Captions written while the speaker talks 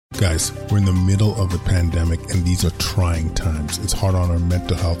Guys, we're in the middle of a pandemic and these are trying times. It's hard on our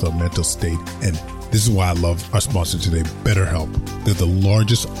mental health, our mental state. And this is why I love our sponsor today, BetterHelp. They're the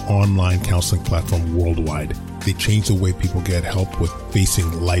largest online counseling platform worldwide. They change the way people get help with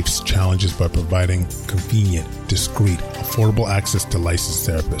facing life's challenges by providing convenient, discreet, affordable access to licensed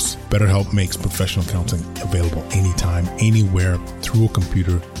therapists. BetterHelp makes professional counseling available anytime, anywhere, through a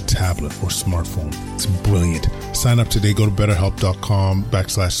computer, tablet, or smartphone. It's brilliant. Sign up today. Go to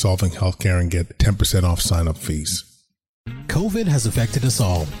betterhelp.com/solvinghealthcare and get 10% off sign-up fees. COVID has affected us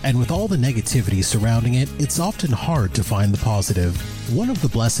all, and with all the negativity surrounding it, it's often hard to find the positive. One of the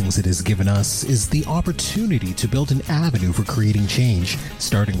blessings it has given us is the opportunity to build an avenue for creating change,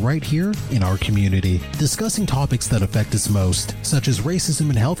 starting right here in our community. Discussing topics that affect us most, such as racism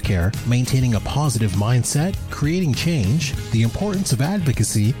in healthcare, maintaining a positive mindset, creating change, the importance of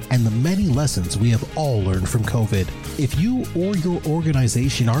advocacy, and the many lessons we have all learned from COVID. If you or your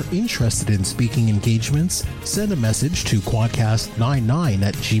organization are interested in speaking engagements, send a message to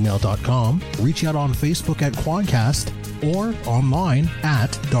quadcast99@gmail.com, reach out on Facebook at Quadcast, or online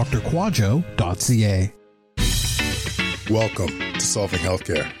at drquadjo.ca. Welcome to Solving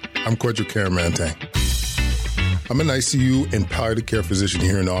Healthcare. I'm Kwadwo Karamantang. I'm an ICU and palliative care physician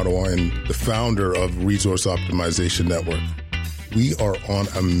here in Ottawa and the founder of Resource Optimization Network. We are on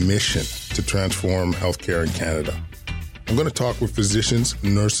a mission to transform healthcare in Canada. I'm going to talk with physicians,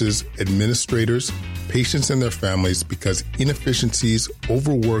 nurses, administrators, patients and their families because inefficiencies,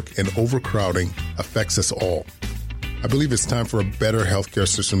 overwork, and overcrowding affects us all. I believe it's time for a better healthcare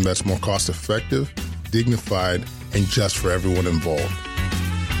system that's more cost-effective, dignified, and just for everyone involved.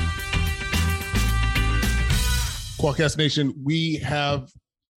 Quadcast Nation, we have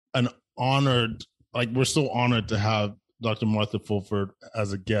we're so honored to have Dr. Martha Fulford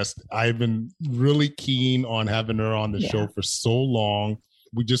as a guest. I've been really keen on having her on the show for so long.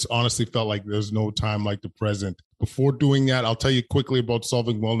 We just honestly felt like there's no time like the present. Before doing that, I'll tell you quickly about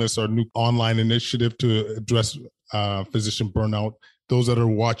Solving Wellness, our new online initiative to address physician burnout. Those that are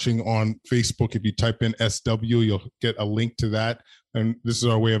watching on Facebook, if you type in SW, you'll get a link to that. And this is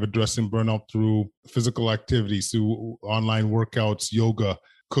our way of addressing burnout through physical activities, through online workouts, yoga,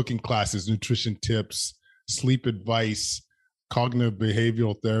 cooking classes, nutrition tips, sleep advice, cognitive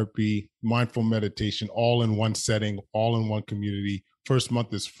behavioral therapy, mindful meditation, all in one setting, all in one community. First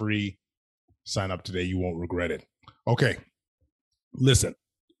month is free. Sign up today. You won't regret it. Okay. Listen,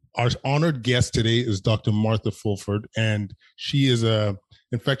 our honored guest today is Dr. Martha Fulford, and she is a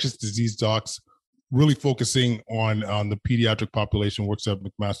infectious disease doc, really focusing on the pediatric population, works at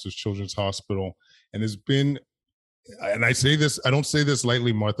McMaster's Children's Hospital, and has been, and I say this, I don't say this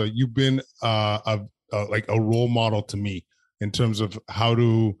lightly, Martha, you've been like a role model to me in terms of how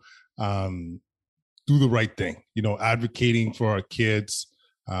to do the right thing, advocating for our kids,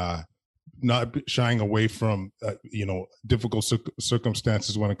 not shying away from, difficult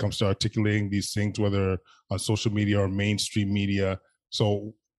circumstances when it comes to articulating these things, whether on social media or mainstream media.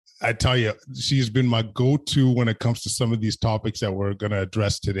 So I tell you, she's been my go-to when it comes to some of these topics that we're going to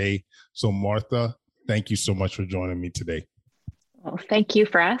address today. So Martha, thank you so much for joining me today. Well, thank you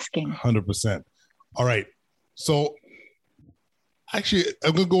for asking. 100%. All right. So actually,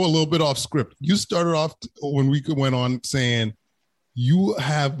 I'm going to go a little bit off script. You started off when we went on saying you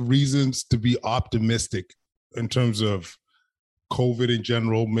have reasons to be optimistic in terms of COVID in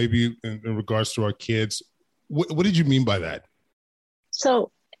general, maybe in regards to our kids. What did you mean by that?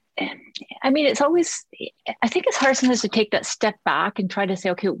 So, I mean, it's always, I think it's hard sometimes to take that step back and try to say,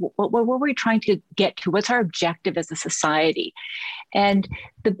 okay, what were we trying to get to? What's our objective as a society? And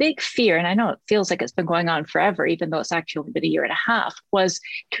the big fear, and I know it feels like it's been going on forever, even though it's actually only been a year and a half, was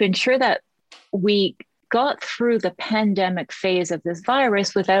to ensure that we got through the pandemic phase of this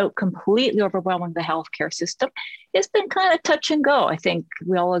virus without completely overwhelming the healthcare system. It's been kind of touch and go. I think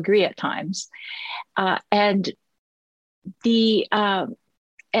we all agree at times. And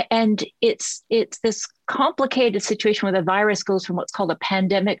it's this complicated situation where the virus goes from what's called a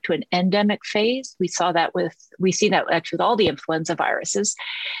pandemic to an endemic phase. We see that actually with all the influenza viruses,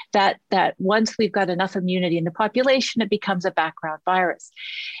 that once we've got enough immunity in the population, it becomes a background virus.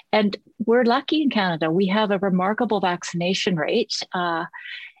 And we're lucky in Canada. We have a remarkable vaccination rate.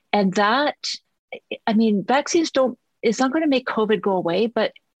 And that, I mean, vaccines it's not going to make COVID go away,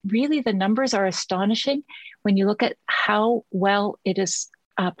 but really the numbers are astonishing when you look at how well it is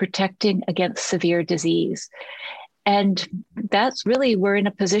protecting against severe disease. And that's really, we're in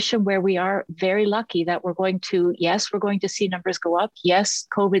a position where we are very lucky that we're going to see numbers go up. Yes,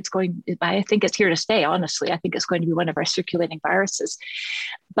 I think it's here to stay, honestly. I think it's going to be one of our circulating viruses.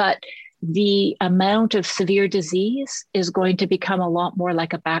 But the amount of severe disease is going to become a lot more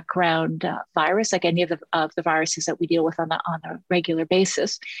like a background virus, like any of the viruses that we deal with on a regular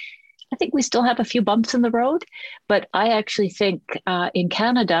basis. I think we still have a few bumps in the road, but I actually think in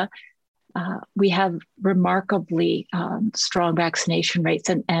Canada, we have remarkably strong vaccination rates,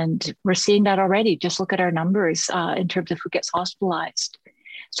 and we're seeing that already. Just look at our numbers in terms of who gets hospitalized.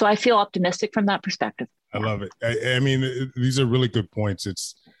 So I feel optimistic from that perspective. I love it. I mean, these are really good points.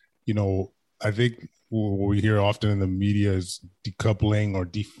 It's, I think what we hear often in the media is decoupling or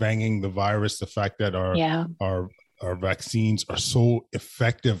defanging the virus. The fact that our vaccines are so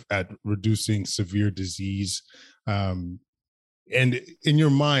effective at reducing severe disease. And in your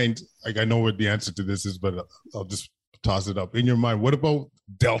mind, like, I know what the answer to this is, but I'll just toss it up. In your mind, what about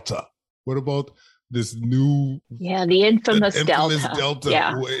Delta? What about this new... Yeah, the infamous Delta.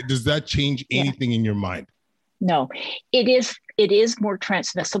 Yeah. Does that change anything in your mind? No, it is more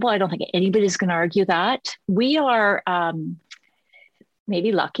transmissible. I don't think anybody's going to argue that. We are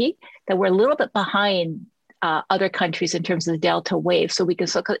maybe lucky that we're a little bit behind other countries in terms of the Delta wave. So we can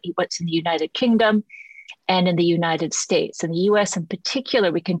look at what's in the United Kingdom and in the United States. In the US in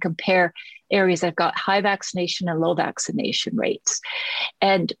particular, we can compare areas that have got high vaccination and low vaccination rates.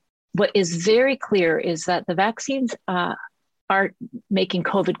 And what is very clear is that the vaccines aren't making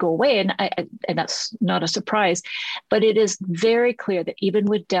COVID go away, and that's not a surprise, but it is very clear that even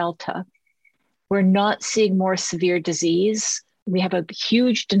with Delta, we're not seeing more severe disease. We have a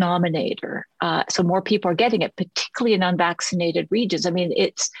huge denominator, so more people are getting it, particularly in unvaccinated regions. I mean,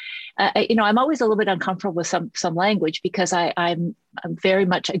 it's, I'm always a little bit uncomfortable with some language because I'm very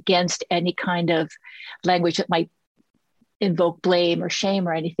much against any kind of language that might invoke blame or shame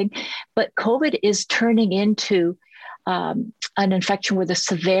or anything. But COVID is turning into an infection where the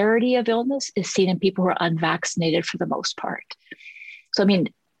severity of illness is seen in people who are unvaccinated for the most part. So, I mean,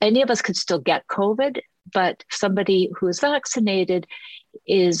 any of us could still get COVID, but somebody who is vaccinated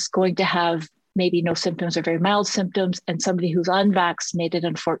is going to have maybe no symptoms or very mild symptoms, and somebody who's unvaccinated,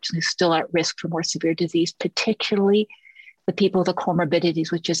 unfortunately, still at risk for more severe disease, particularly the people with the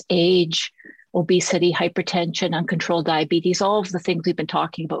comorbidities, which is age, obesity, hypertension, uncontrolled diabetes, all of the things we've been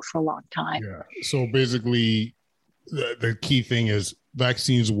talking about for a long time. Yeah. So basically, the key thing is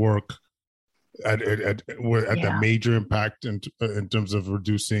vaccines work at the major impact in terms of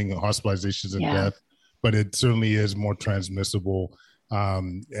reducing hospitalizations and death, but it certainly is more transmissible.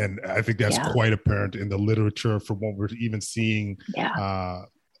 And I think that's quite apparent in the literature from what we're even seeing as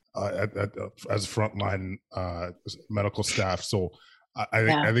frontline medical staff. So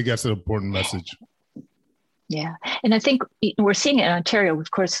I think that's an important message. Yeah. And I think we're seeing it in Ontario,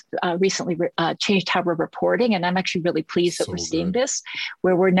 of course, recently changed how we're reporting. And I'm actually really pleased that we're seeing this,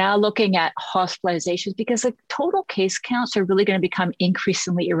 where we're now looking at hospitalizations, because the total case counts are really going to become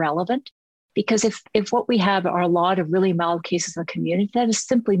increasingly irrelevant. Because if what we have are a lot of really mild cases in the community, that is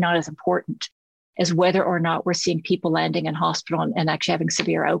simply not as important as whether or not we're seeing people landing in hospital and actually having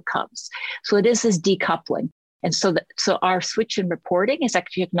severe outcomes. So it is this decoupling. And so our switch in reporting is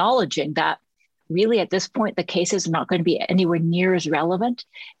actually acknowledging that really at this point, the cases are not going to be anywhere near as relevant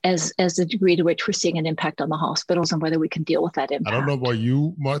as the degree to which we're seeing an impact on the hospitals and whether we can deal with that impact. I don't know about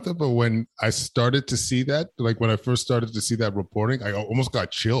you, Martha, but when I started to see that, like when I first started to see that reporting, I almost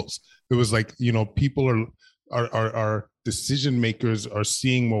got chills. It was like, people are decision makers are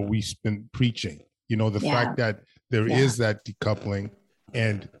seeing what we've been preaching, the fact that there is that decoupling.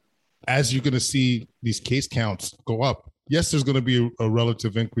 And as you're going to see these case counts go up, yes, there's going to be a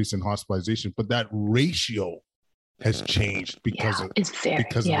relative increase in hospitalization, but that ratio has changed because of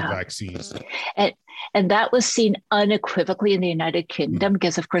the vaccines. And that was seen unequivocally in the United Kingdom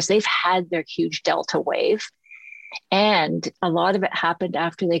because, of course, they've had their huge Delta wave. And a lot of it happened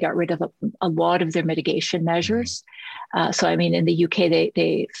after they got rid of a lot of their mitigation measures. So, I mean, in the UK,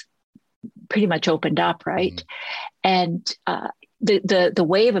 they pretty much opened up, right? And the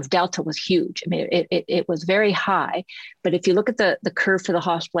wave of Delta was huge. I mean, it was very high, but if you look at the curve for the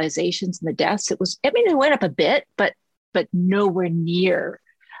hospitalizations and the deaths, it went up a bit, but nowhere near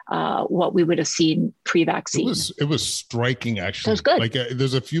what we would have seen pre-vaccine. It was striking, actually. It was good. Like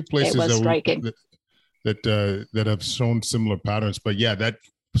there's a few places that have shown similar patterns, but that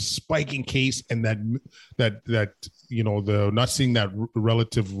spiking case and that the not seeing that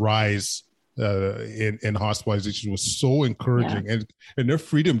relative rise in hospitalization was so encouraging. And their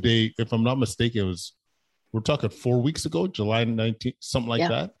Freedom Day, if I'm not mistaken, we're talking 4 weeks ago, July 19th, something like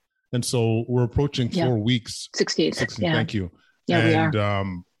that. And so we're approaching 4 weeks. 16. Thank you. Yeah, we are.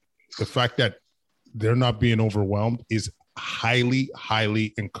 The fact that they're not being overwhelmed is highly,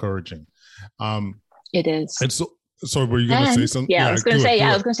 highly encouraging. It is. And so So were you going to say something? Yeah, I was going to say,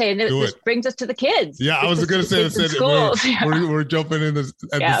 and Do this it. brings us to the kids. Yeah, I was going to say we're jumping in at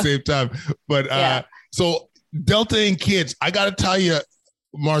the same time. But so Delta and kids, I got to tell you,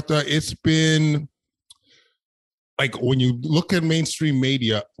 Martha, it's been like when you look at mainstream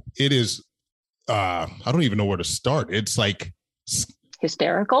media, it is, I don't even know where to start. It's like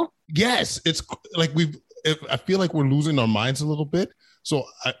hysterical. Yes, it's like I feel like we're losing our minds a little bit. So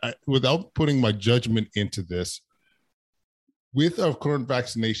I without putting my judgment into this, with our current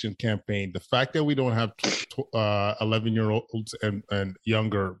vaccination campaign, the fact that we don't have 11-year-olds and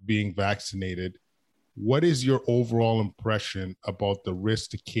younger being vaccinated, what is your overall impression about the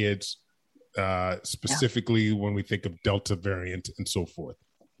risk to kids, specifically when we think of Delta variant and so forth?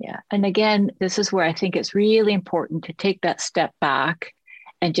 Yeah. And again, this is where I think it's really important to take that step back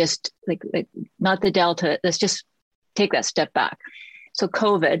and just like not the Delta, let's just take that step back. So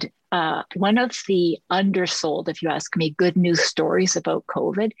COVID, one of the undersold, if you ask me, good news stories about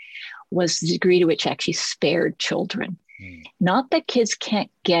COVID was the degree to which it actually spared children. Not that kids can't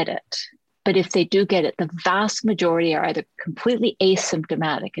get it, but if they do get it, the vast majority are either completely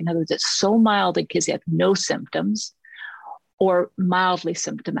asymptomatic. In other words, it's so mild in kids that have no symptoms, or mildly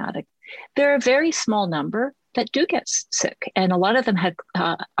symptomatic. There are a very small number that do get sick. And a lot of them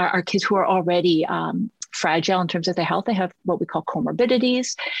are kids who are already fragile in terms of their health. They have what we call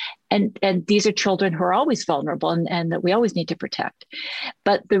comorbidities. And these are children who are always vulnerable and that we always need to protect.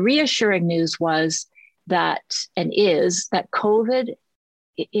 But the reassuring news was that, and is that COVID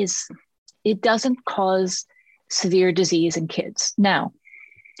it doesn't cause severe disease in kids. Now,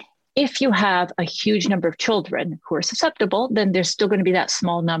 if you have a huge number of children who are susceptible, then there's still going to be that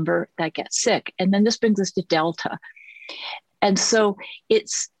small number that gets sick. And then this brings us to Delta. And so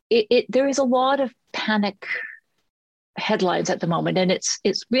there is a lot of panic headlines at the moment, and it's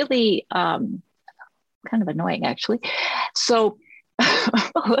really kind of annoying, actually. So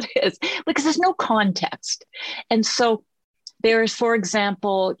well, it is, because there's no context. And so there's, for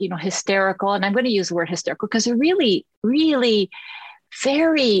example, hysterical, and I'm going to use the word hysterical because they're really, really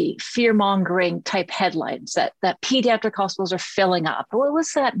very fear-mongering type headlines that pediatric hospitals are filling up. What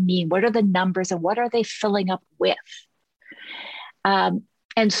does that mean? What are the numbers and what are they filling up with?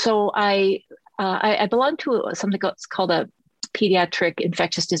 And so I belong to something that's called a pediatric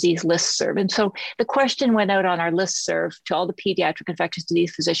infectious disease listserv. And so the question went out on our listserv to all the pediatric infectious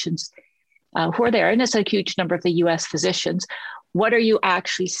disease physicians who are there, and it's a huge number of the US physicians. What are you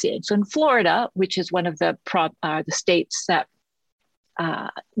actually seeing? So in Florida, which is one of the states that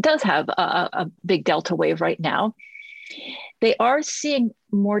does have a big Delta wave right now, they are seeing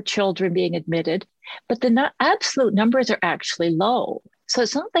more children being admitted, but the absolute numbers are actually low. So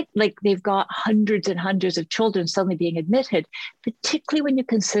it's not like they've got hundreds and hundreds of children suddenly being admitted, particularly when you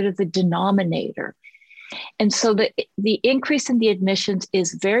consider the denominator. And so the increase in the admissions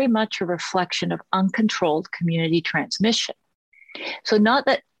is very much a reflection of uncontrolled community transmission. So not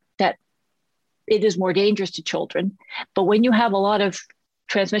that it is more dangerous to children, but when you have a lot of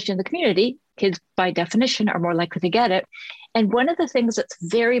transmission in the community, kids by definition are more likely to get it. And one of the things that's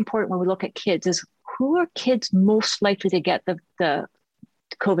very important when we look at kids is who are kids most likely to get the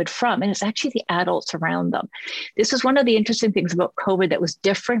COVID from? And it's actually the adults around them. This is one of the interesting things about COVID that was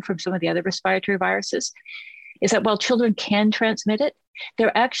different from some of the other respiratory viruses, is that while children can transmit it,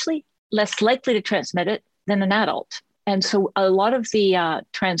 they're actually less likely to transmit it than an adult. And so a lot of the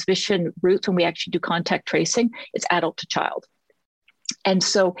transmission routes, when we actually do contact tracing, it's adult to child. And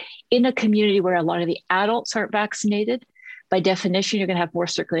so in a community where a lot of the adults aren't vaccinated, by definition, you're going to have more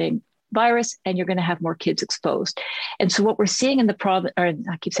circulating virus and you're going to have more kids exposed. And so what we're seeing in the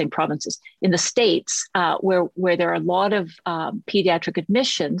provinces, in the states where there are a lot of pediatric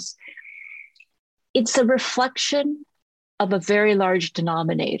admissions, it's a reflection of a very large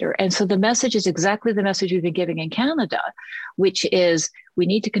denominator. And so the message is exactly the message we've been giving in Canada, which is we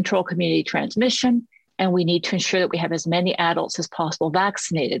need to control community transmission and we need to ensure that we have as many adults as possible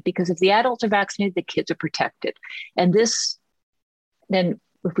vaccinated, because if the adults are vaccinated, the kids are protected. And this, then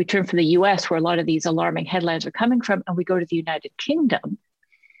if we turn from the US, where a lot of these alarming headlines are coming from, and we go to the United Kingdom,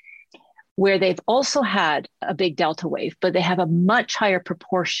 where they've also had a big Delta wave, but they have a much higher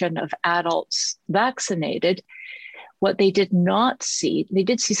proportion of adults vaccinated. What they did not see, they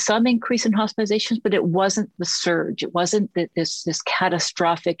did see some increase in hospitalizations, but it wasn't the surge. It wasn't this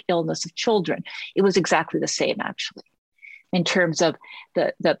catastrophic illness of children. It was exactly the same, actually, in terms of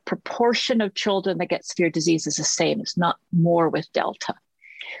the proportion of children that get severe disease is the same. It's not more with Delta.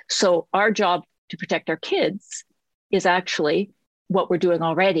 So our job to protect our kids is actually what we're doing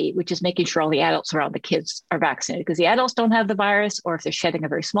already, which is making sure all the adults around the kids are vaccinated, because the adults don't have the virus, or if they're shedding a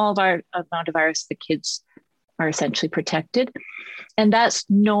very small amount of virus, the kids are essentially protected. And that's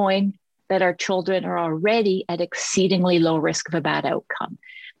knowing that our children are already at exceedingly low risk of a bad outcome.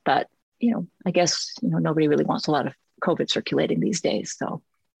 But, I guess, nobody really wants a lot of COVID circulating these days. So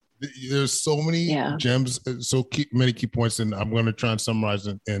there's so many gems, many key points, and I'm going to try and summarize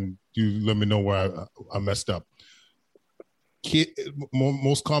and you let me know where I messed up.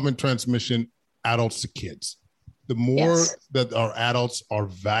 Most common transmission, adults to kids. The more that our adults are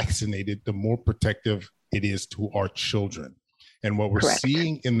vaccinated, the more protective it is to our children. And what we're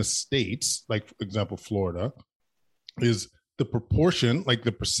seeing in the States, like, for example, Florida, is the proportion, like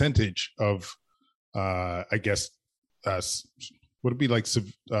the percentage of, would it be like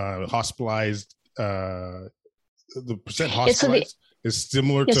hospitalized? The percent hospitalized is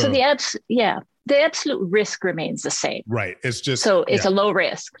similar to. So the absolute risk remains the same. Right. It's just it's a low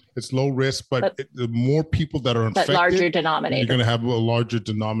risk. It's low risk, but the more people that are infected, but larger denominator. You're going to have a larger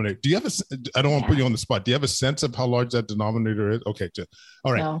denominator. Do you have I don't want to put you on the spot. Do you have a sense of how large that denominator is? Okay.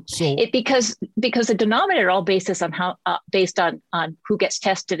 All right. No. So because the denominator all based on on who gets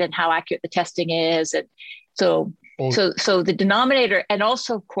tested and how accurate the testing is, and so the denominator, and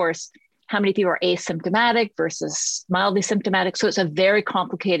also of course how many people are asymptomatic versus mildly symptomatic. So it's a very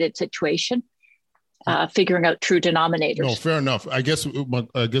complicated situation. Figuring out true denominators. No, fair enough. I guess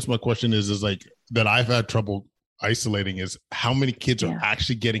my question is like that I've had trouble isolating is how many kids are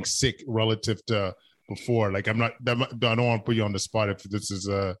actually getting sick relative to before. Like I don't want to put you on the spot if this is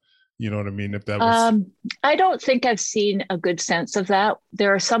you know what I mean? If that was, I don't think I've seen a good sense of that.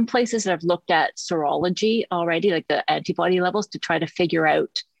 There are some places that have looked at serology already, like the antibody levels, to try to figure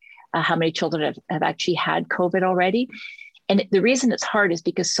out how many children have actually had COVID already. And the reason it's hard is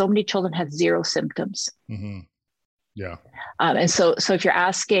because so many children have zero symptoms. Mm-hmm. Yeah. And so if you're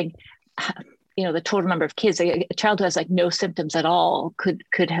asking, the total number of kids, a child who has like no symptoms at all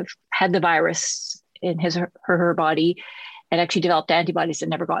could have had the virus in his or her body and actually developed antibodies and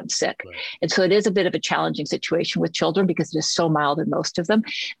never gotten sick. Right. And so it is a bit of a challenging situation with children because it is so mild in most of them.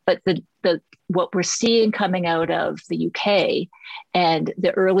 But what we're seeing coming out of the UK and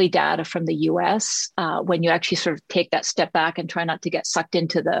the early data from the US, when you actually sort of take that step back and try not to get sucked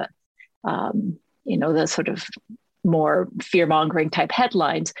into the sort of more fear-mongering type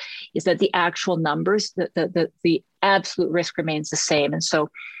headlines, is that the actual numbers, the absolute risk remains the same. And so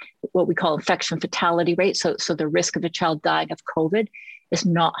what we call infection fatality rate, so the risk of a child dying of COVID is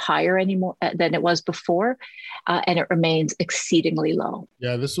not higher anymore than it was before, and it remains exceedingly low.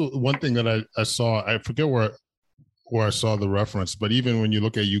 Yeah, this was one thing that I saw. I forget where I saw the reference, but even when you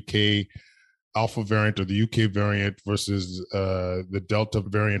look at UK alpha variant or the UK variant versus the Delta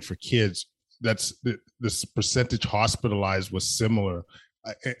variant for kids, that's this percentage hospitalized was similar,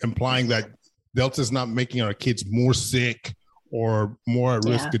 implying that Delta is not making our kids more sick or more at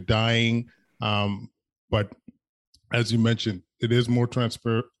risk of dying. But as you mentioned, it is more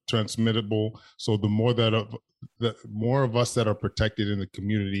transmittable. So the more of us that are protected in the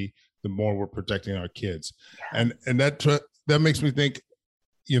community, the more we're protecting our kids. And that makes me think,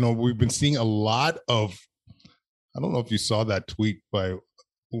 we've been seeing a lot of, I don't know if you saw that tweet by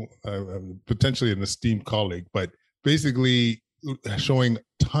potentially an esteemed colleague, but basically showing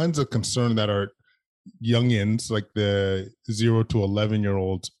tons of concern that our youngins, like the 0 to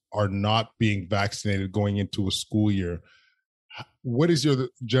 11-year-olds, are not being vaccinated going into a school year. What is your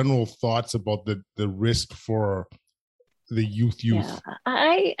general thoughts about the risk for the youth? Yeah,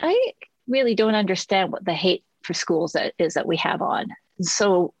 I really don't understand what the hate for schools that we have on.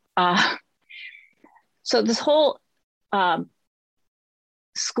 So this whole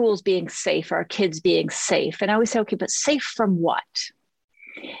schools being safe, our kids being safe, and I always say, okay, but safe from what?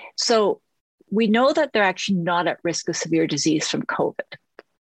 So we know that they're actually not at risk of severe disease from COVID.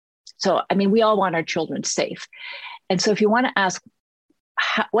 So, we all want our children safe. And so if you want to ask,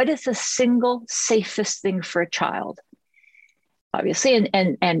 what is the single safest thing for a child? Obviously,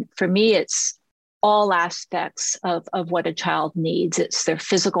 and for me, it's all aspects of what a child needs. It's their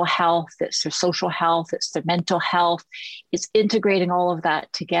physical health, it's their social health, it's their mental health. It's integrating all of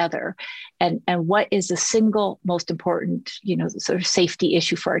that together. And what is the single most important, sort of safety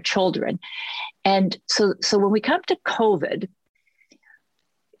issue for our children? And so when we come to COVID,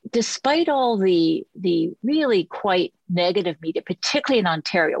 despite all the really quite negative media, particularly in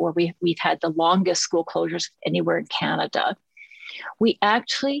Ontario, where we've had the longest school closures anywhere in Canada, we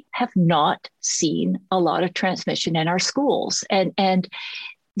actually have not seen a lot of transmission in our schools. And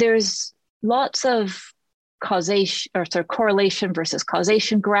there's lots of causation or sort of correlation versus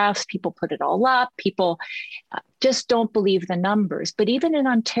causation graphs. People put it all up. People just don't believe the numbers. But even in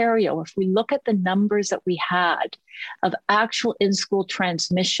Ontario, if we look at the numbers that we had of actual in-school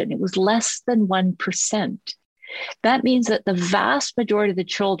transmission, it was less than 1%. That means that the vast majority of the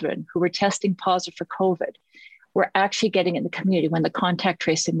children who were testing positive for COVID were actually getting in the community when the contact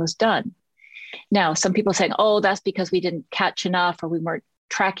tracing was done. Now, some people are saying, oh, that's because we didn't catch enough or we weren't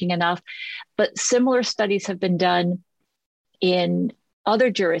tracking enough. But similar studies have been done in other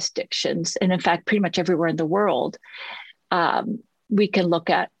jurisdictions. And in fact, pretty much everywhere in the world. We can look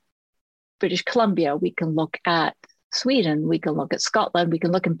at British Columbia, we can look at Sweden, we can look at Scotland, we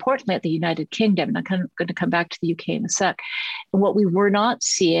can look importantly at the United Kingdom. And I'm going to come back to the UK in a sec. And what we were not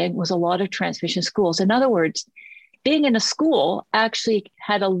seeing was a lot of transmission in schools. In other words, being in a school actually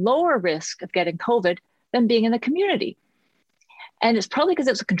had a lower risk of getting COVID than being in the community. And it's probably because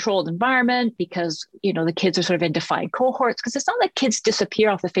it was a controlled environment, because, you know, the kids are sort of in defined cohorts, because it's not like kids disappear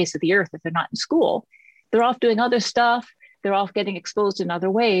off the face of the earth if they're not in school. They're off doing other stuff. They're off getting exposed in other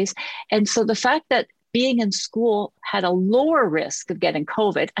ways. And so the fact that being in school had a lower risk of getting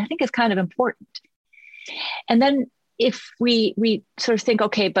COVID, I think is kind of important. And then if we sort of think,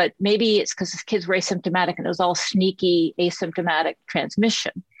 okay, but maybe it's because the kids were asymptomatic and it was all sneaky asymptomatic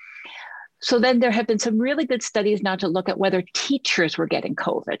transmission. So then there have been some really good studies now to look at whether teachers were getting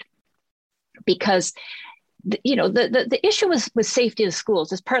COVID, because the issue with safety in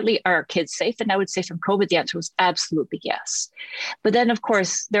schools is partly, are kids safe? And I would say from COVID, the answer was absolutely yes. But then, of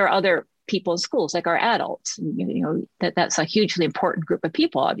course, there are other people in schools, like our adults. That's a hugely important group of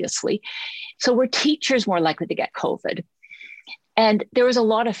people, obviously. So were teachers more likely to get COVID? And there was a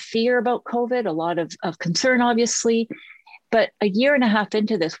lot of fear about COVID, a lot of concern, obviously. But a year and a half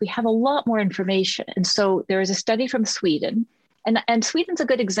into this, we have a lot more information. And so there is a study from Sweden. And Sweden's a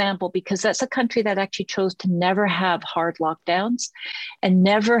good example because that's a country that actually chose to never have hard lockdowns and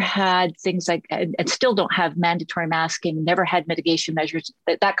never had things like, and still don't have mandatory masking, never had mitigation measures,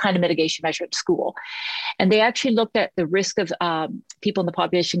 that kind of mitigation measure at school. And they actually looked at the risk of people in the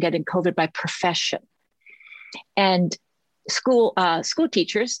population getting COVID by profession. And school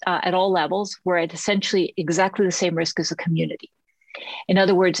teachers at all levels were at essentially exactly the same risk as the community. In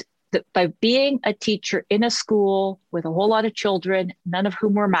other words, by being a teacher in a school with a whole lot of children, none of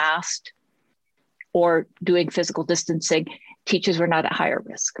whom were masked or doing physical distancing, teachers were not at higher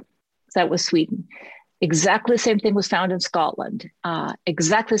risk. That was Sweden. Exactly the same thing was found in Scotland.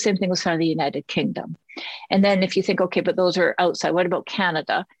 Exactly the same thing was found in the United Kingdom. And then if you think, okay, but those are outside, what about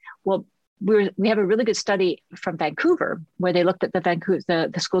Canada? Well, we have a really good study from Vancouver where they looked at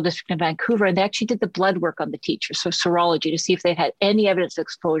the school district in Vancouver, and they actually did the blood work on the teachers, so serology, to see if they had any evidence of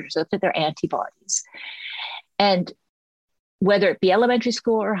exposure, so looked at their antibodies. And whether it be elementary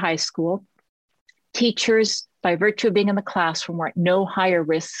school or high school, teachers, by virtue of being in the classroom, were at no higher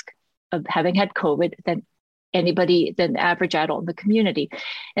risk of having had COVID than the average adult in the community.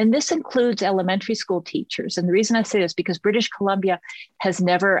 And this includes elementary school teachers. And the reason I say this is because British Columbia has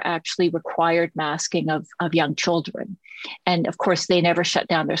never actually required masking of young children. And of course, they never shut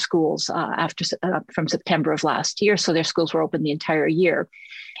down their schools from September of last year. So their schools were open the entire year.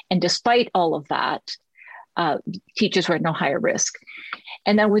 And despite all of that, teachers were at no higher risk.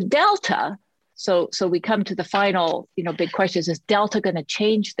 And then with Delta, So we come to the final, big question is Delta going to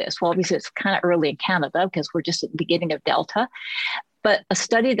change this? Well, obviously it's kind of early in Canada because we're just at the beginning of Delta. But a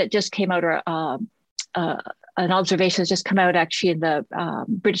study that just came out, or an observation has just come out actually in the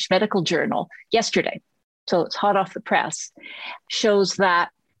British Medical Journal yesterday. So it's hot off the press, shows that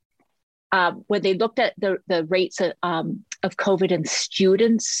when they looked at the rates of COVID in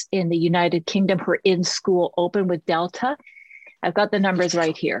students in the United Kingdom who are in school open with Delta, I've got the numbers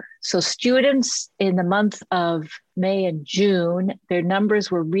right here. So students in the month of May and June, their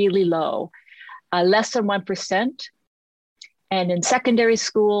numbers were really low, less than 1%. And in secondary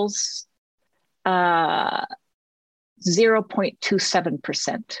schools,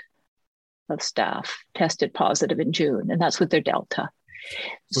 0.27% of staff tested positive in June, and that's with their Delta.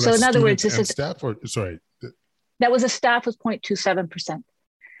 So in other words, this is staff, or sorry, that was a staff was 0.27%.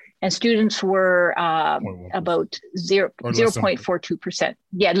 And students were about 0.42%.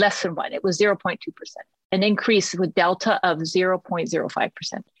 Yeah, less than one. It was 0.2%. An increase with Delta of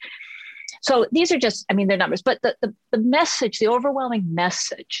 0.05%. So these are just, they're numbers. But the message, the overwhelming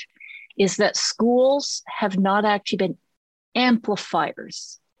message is that schools have not actually been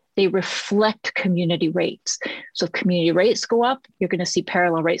amplifiers. They reflect community rates. So if community rates go up, you're going to see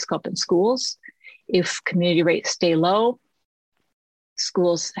parallel rates go up in schools. If community rates stay low,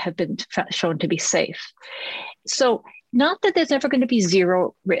 schools have been shown to be safe. So not that there's ever going to be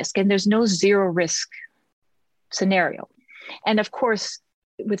zero risk, and there's no zero risk scenario. And of course,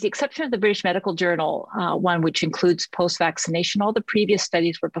 with the exception of the British Medical Journal one, which includes post-vaccination, all the previous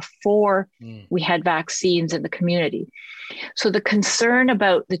studies were before we had vaccines in the community. So the concern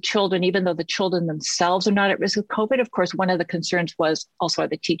about the children, even though the children themselves are not at risk of COVID, of course, one of the concerns was also, are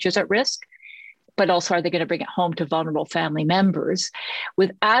the teachers at risk? But also, are they going to bring it home to vulnerable family members?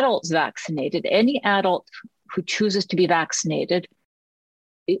 With adults vaccinated, any adult who chooses to be vaccinated,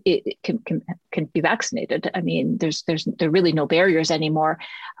 it can be vaccinated. I mean, there are really no barriers anymore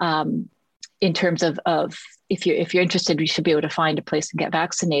in terms of if you're interested, you should be able to find a place and get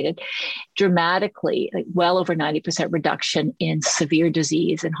vaccinated. Dramatically, like well over 90% reduction in severe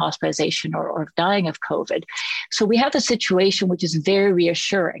disease and hospitalization or dying of COVID. So we have a situation which is very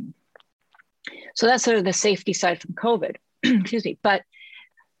reassuring. So that's sort of the safety side from COVID. Excuse me. But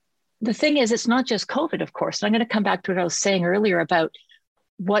the thing is, it's not just COVID, of course. And I'm going to come back to what I was saying earlier about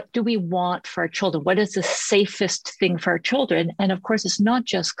what do we want for our children? What is the safest thing for our children? And of course, it's not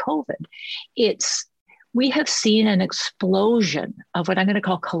just COVID. We have seen an explosion of what I'm going to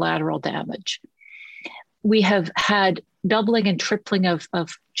call collateral damage. We have had doubling and tripling of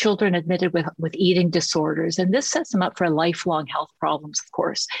children admitted with eating disorders. And this sets them up for lifelong health problems, of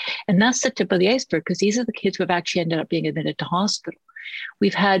course. And that's the tip of the iceberg, because these are the kids who have actually ended up being admitted to hospital.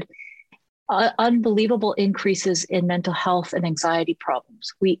 We've had unbelievable increases in mental health and anxiety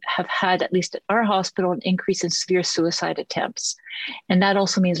problems. We have had, at least at our hospital, an increase in severe suicide attempts. And that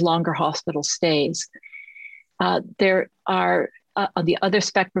also means longer hospital stays. There are, on the other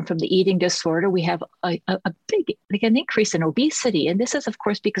spectrum from the eating disorder, we have a big, an increase in obesity. And this is, of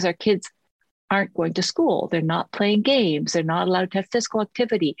course, because our kids aren't going to school. They're not playing games. They're not allowed to have physical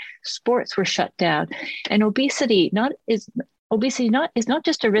activity. Sports were shut down. And obesity is not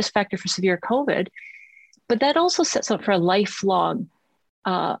just a risk factor for severe COVID, but that also sets up for a lifelong,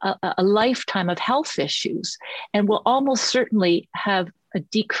 a lifetime of health issues, and will almost certainly have a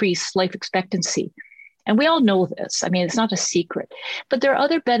decreased life expectancy. And we all know this. I mean, it's not a secret. But there are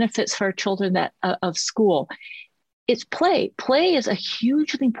other benefits for our children of school. It's play. Play is a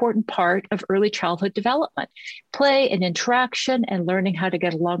hugely important part of early childhood development. Play and interaction and learning how to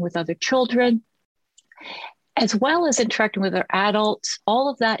get along with other children, as well as interacting with our adults. All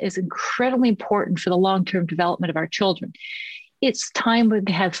of that is incredibly important for the long-term development of our children. It's time when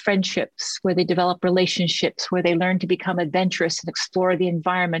they have friendships, where they develop relationships, where they learn to become adventurous and explore the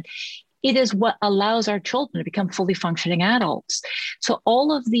environment. It is what allows our children to become fully functioning adults. So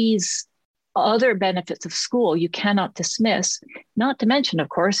all of these other benefits of school you cannot dismiss, not to mention, of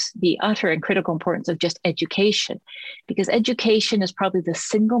course, the utter and critical importance of just education, because education is probably the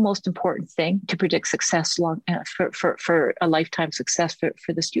single most important thing to predict success for a lifetime success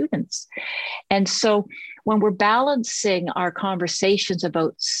for the students. And so when we're balancing our conversations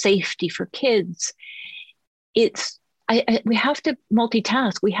about safety for kids, we have to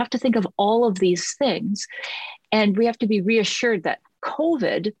multitask. We have to think of all of these things, and we have to be reassured that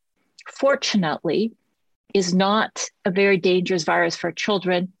COVID, fortunately, is not a very dangerous virus for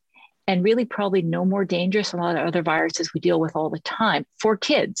children, and really probably no more dangerous than a lot of other viruses we deal with all the time for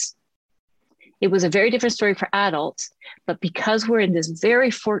kids. It was a very different story for adults, but because we're in this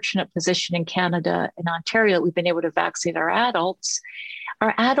very fortunate position in Canada and Ontario, we've been able to vaccinate our adults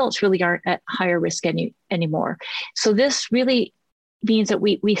really aren't at higher risk anymore. So this really means that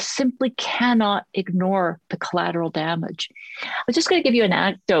we simply cannot ignore the collateral damage. I'm just going to give you an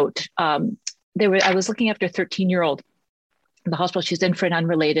anecdote. I was looking after a 13-year-old in the hospital. She was in for an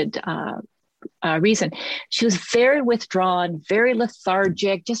unrelated reason. She was very withdrawn, very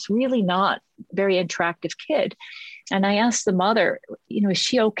lethargic, just really not very interactive kid. And I asked the mother, is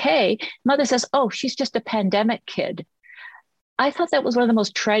she okay? Mother says, oh, she's just a pandemic kid. I thought that was one of the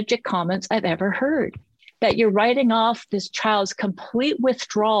most tragic comments I've ever heard, that you're writing off this child's complete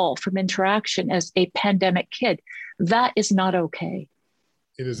withdrawal from interaction as a pandemic kid. That is not okay.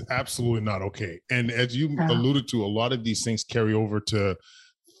 It is absolutely not okay. And as you alluded to, a lot of these things carry over to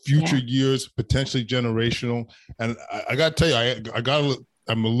future years, potentially generational. And I got to tell you,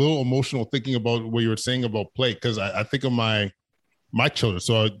 I'm a little emotional thinking about what you were saying about play, because I think of my children.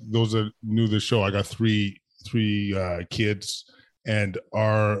 So those that knew the show, I got three kids, and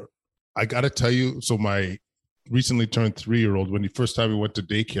I got to tell you, so my recently turned 3-year-old, when the first time he went to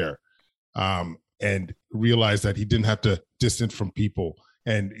daycare, and realized that he didn't have to distance from people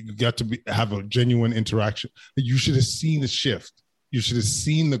and got to have a genuine interaction, you should have seen the shift. You should have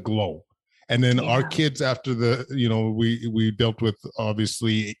seen the glow. And then our kids, after we dealt with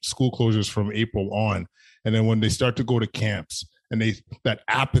obviously school closures from April on, and then when they start to go to camps and that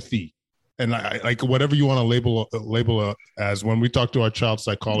apathy, and like whatever you want to label as, when we talk to our child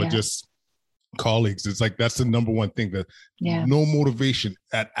psychologists, colleagues. It's like, that's the number one thing, that no motivation,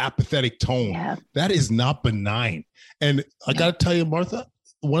 that apathetic tone, that is not benign. And I got to tell you, Martha,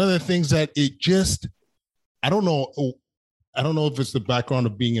 one of the things that it just, I don't know if it's the background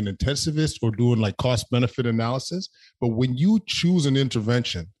of being an intensivist or doing like cost benefit analysis, but when you choose an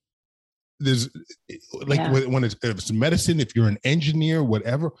intervention, there's like when if it's medicine, if you're an engineer,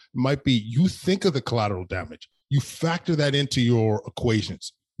 whatever it might be, you think of the collateral damage. You factor that into your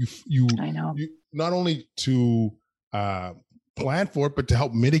equations. You not only to plan for it, but to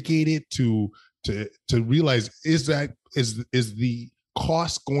help mitigate it, to realize, is the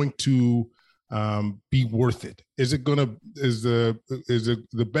cost going to be worth it? Is the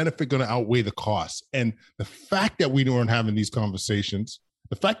benefit going to outweigh the cost? And the fact that we weren't having these conversations,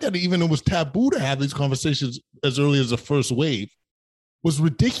 the fact that even it was taboo to have these conversations as early as the first wave, was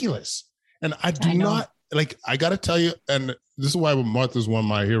ridiculous. And I not like, I got to tell you, and this is why Martha's one of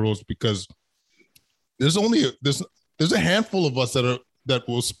my heroes, because there's a handful of us that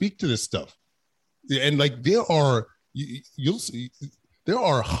will speak to this stuff. And like, you'll see, there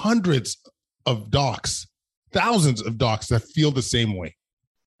are hundreds of docs, thousands of docs that feel the same way,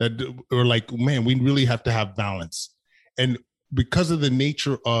 that are like, man, we really have to have balance. And because of the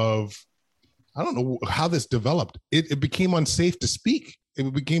nature of, I don't know how this developed, it became unsafe to speak.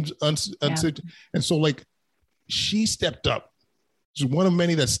 It became unsafe. And so like, she stepped up. She's one of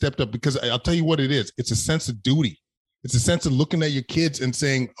many that stepped up, because I'll tell you what it is. It's a sense of duty. It's a sense of looking at your kids and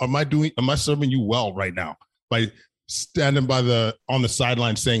saying, am I serving you well right now? By standing on the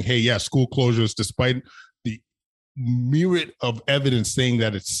sideline saying, hey, school closures, despite the myriad of evidence saying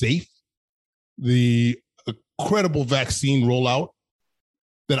that it's safe, the incredible vaccine rollout,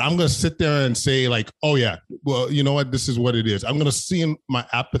 that I'm going to sit there and say like, oh yeah, well, you know what? This is what it is. I'm going to see my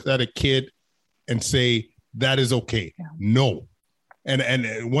apathetic kid and say, that is okay. Yeah. No.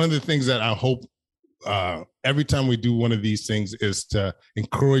 And one of the things that I hope every time we do one of these things is to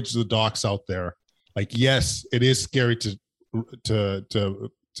encourage the docs out there. Like, yes, it is scary to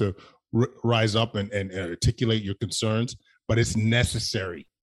rise up and articulate your concerns, but it's necessary.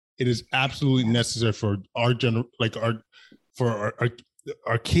 It is absolutely necessary for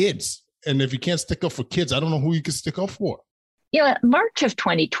our kids. And if you can't stick up for kids, I don't know who you can stick up for. March of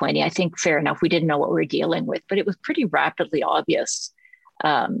 2020, I think, fair enough, we didn't know what we were dealing with, but it was pretty rapidly obvious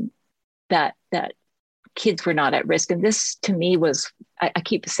that kids were not at risk. And this, to me, was, I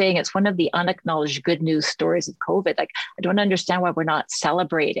keep saying, it's one of the unacknowledged good news stories of COVID. Like, I don't understand why we're not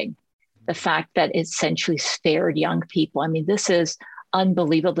celebrating the fact that it essentially spared young people. I mean, this is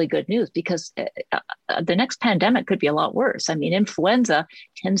unbelievably good news, because the next pandemic could be a lot worse. I mean, influenza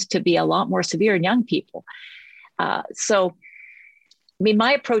tends to be a lot more severe in young people. So, I mean,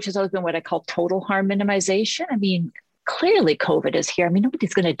 my approach has always been what I call total harm minimization. I mean, clearly COVID is here. I mean,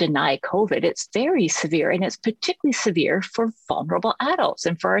 nobody's going to deny COVID. It's very severe, and it's particularly severe for vulnerable adults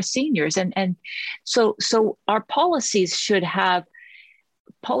and for our seniors. And so our policies should have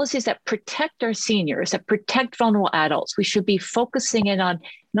policies that protect our seniors, that protect vulnerable adults. We should be focusing in on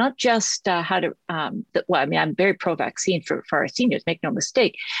not just how to, well, I mean, I'm very pro-vaccine for our seniors, make no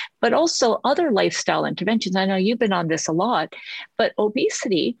mistake, but also other lifestyle interventions. I know you've been on this a lot, but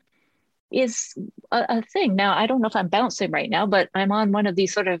obesity is a thing. Now, I don't know if I'm bouncing right now, but I'm on one of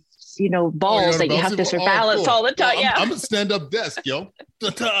these sort of, balls that you have to sort of balance all the time. Well, I'm a stand-up desk, yo.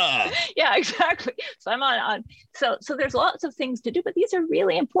 Yeah, exactly. So I'm on. So there's lots of things to do, but these are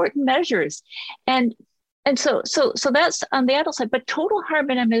really important measures. And so that's on the adult side, but total harm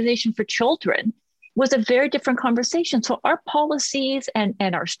minimization for children was a very different conversation. So our policies and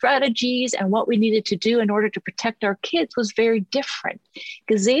our strategies and what we needed to do in order to protect our kids was very different,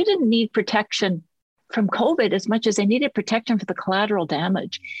 because they didn't need protection from COVID as much as they needed protection for the collateral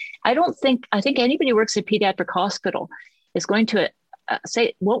damage. I think anybody who works at a pediatric hospital is going to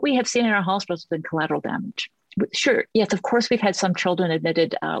say what we have seen in our hospitals has been collateral damage. Sure, yes, of course, we've had some children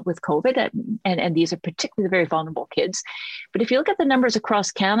admitted with COVID, and these are particularly the very vulnerable kids. But if you look at the numbers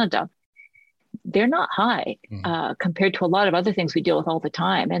across Canada, they're not high compared to a lot of other things we deal with all the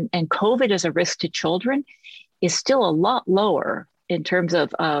time. And COVID as a risk to children is still a lot lower in terms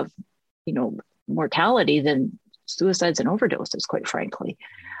of mortality than suicides and overdoses, quite frankly,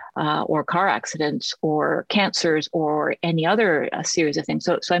 or car accidents or cancers or any other series of things.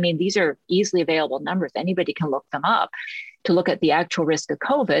 So I mean, these are easily available numbers. Anybody can look them up to look at the actual risk of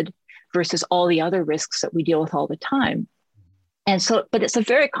COVID versus all the other risks that we deal with all the time. And so, but it's a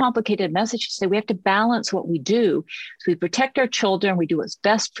very complicated message to say we have to balance what we do. So we protect our children, we do what's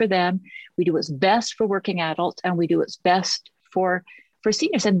best for them, we do what's best for working adults, and we do what's best for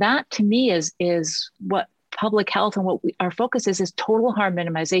seniors. And that, to me, is what public health and our focus is total harm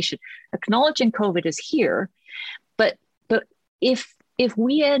minimization, acknowledging COVID is here. But if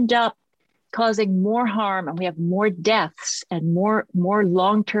we end up causing more harm and we have more deaths and more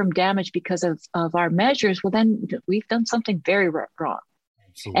long-term damage because of our measures, well, then we've done something very wrong.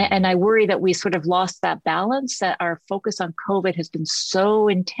 And I worry that we sort of lost that balance, that our focus on COVID has been so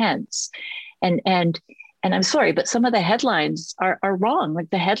intense. And I'm sorry, but some of the headlines are wrong. Like,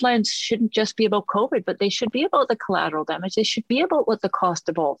 the headlines shouldn't just be about COVID, but they should be about the collateral damage. They should be about what the cost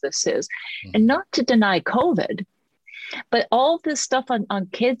of all of this is. And not to deny COVID, but all this stuff on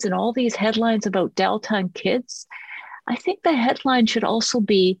kids and all these headlines about Delta and kids, I think the headline should also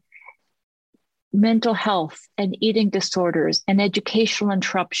be mental health and eating disorders and educational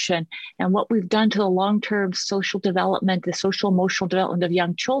interruption and what we've done to the long-term social development, the social emotional development of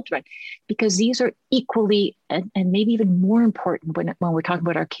young children, because these are equally and maybe even more important when we're talking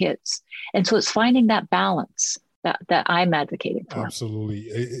about our kids. And so it's finding that balance that I'm advocating for. Absolutely.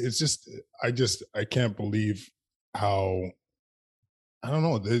 It's just, I can't believe how, I don't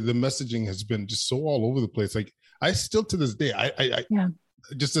know, the messaging has been just so all over the place. Like, I still to this day, I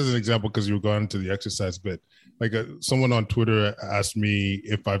just as an example, because you were going into the exercise bit, like someone on Twitter asked me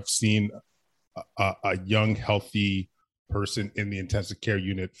if I've seen a young, healthy person in the intensive care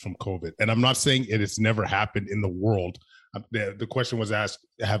unit from COVID. And I'm not saying it has never happened in the world. The question was asked,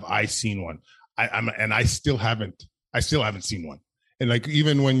 have I seen one? I still haven't seen one. And like,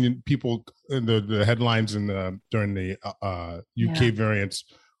 even when people, the headlines during the UK variants,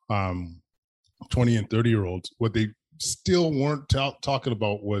 20 and 30-year-olds, what they still weren't talking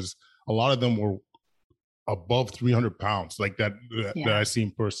about was a lot of them were above 300 pounds, like that I've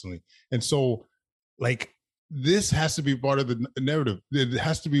seen personally. And so, like, this has to be part of the narrative. It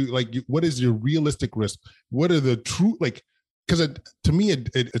has to be like, what is your realistic risk? What are the true, like, because to me,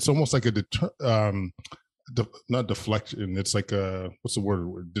 it's almost like a not deflection. It's like what's the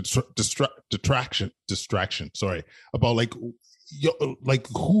word? Distraction. Sorry, about like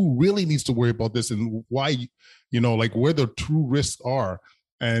who really needs to worry about this and why, like where the true risks are.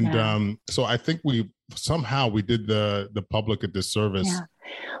 And so I think we did the public a disservice. Yeah.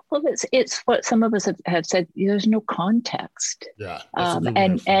 Well, it's what some of us have said. There's no context. Yeah.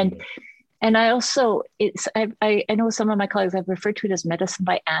 And I also, I know some of my colleagues have referred to it as medicine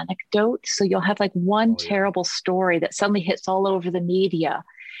by anecdote. So you'll have like one terrible story that suddenly hits all over the media.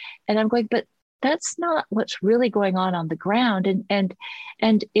 And I'm going, but that's not what's really going on the ground. And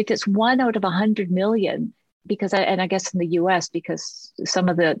if it's 1 out of 100 million, because I guess in the US, because some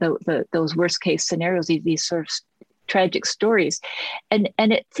of those worst case scenarios, these sort of tragic stories, and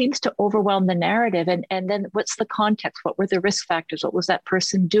it seems to overwhelm the narrative. And then what's the context? What were the risk factors? What was that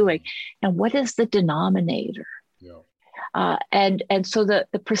person doing? And what is the denominator? Yeah. And so the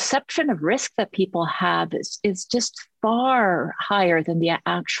perception of risk that people have is just far higher than the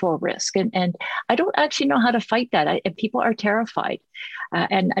actual risk. And I don't actually know how to fight that. People are terrified.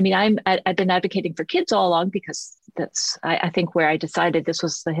 And I mean, I've been advocating for kids all along, because that's, I think, where I decided this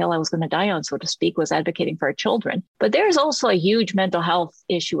was the hill I was going to die on, so to speak, was advocating for our children. But there's also a huge mental health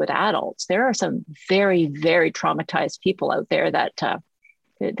issue with adults. There are some very, very traumatized people out there that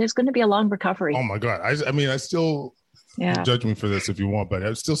there's going to be a long recovery. Oh my God. I still, judge me for this if you want, but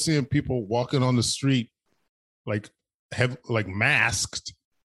I'm still seeing people walking on the street like masked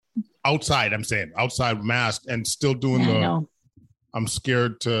outside. I'm saying outside masked and still doing I'm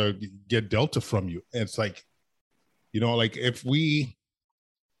scared to get Delta from you. And it's like, like if we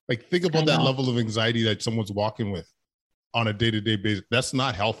think about that level of anxiety that someone's walking with on a day-to-day basis, that's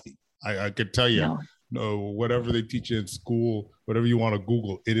not healthy. I could tell you, no, whatever they teach you in school, whatever you want to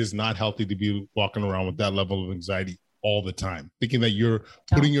Google, it is not healthy to be walking around with that level of anxiety all the time, thinking that you're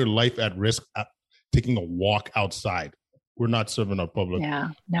putting your life at risk, taking a walk outside. We're not serving our public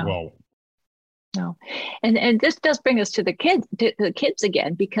well. No. And this does bring us to the kids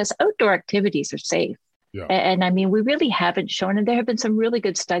again, because outdoor activities are safe. Yeah. And I mean, we really haven't shown, and there have been some really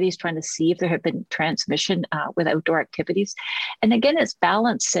good studies trying to see if there have been transmission with outdoor activities. And again, it's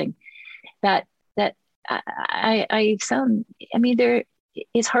balancing that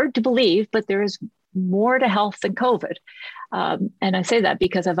it's hard to believe, but there is more to health than COVID. And I say that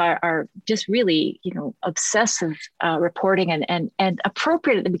because of our just really, obsessive reporting and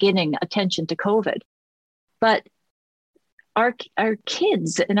appropriate at the beginning attention to COVID. But our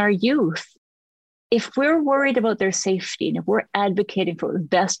kids and our youth, if we're worried about their safety and if we're advocating for what's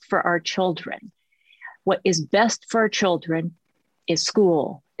best for our children, what is best for our children is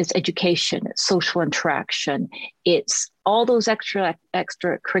school, it's education, it's social interaction, it's all those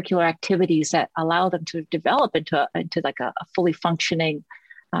extracurricular activities that allow them to develop into like a fully functioning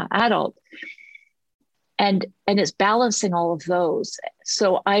adult. And it's balancing all of those.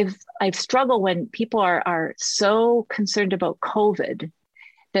 So I've struggled when people are so concerned about COVID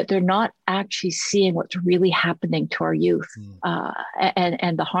that they're not actually seeing what's really happening to our youth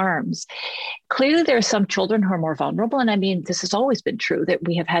and the harms. Clearly, there are some children who are more vulnerable. And I mean, this has always been true that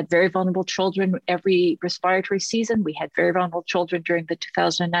we have had very vulnerable children every respiratory season. We had very vulnerable children during the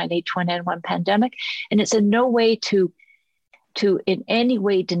 2009 H1N1 pandemic. And it's in no way to in any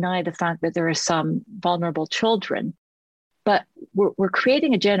way deny the fact that there are some vulnerable children. But we're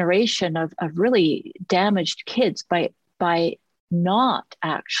creating a generation of really damaged kids by not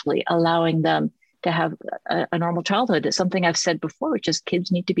actually allowing them to have a normal childhood. It's something I've said before, which is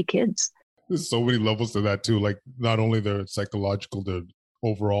kids need to be kids. There's so many levels to that too. Like not only their psychological, their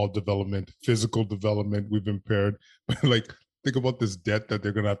overall development, physical development we've impaired, but like think about this debt that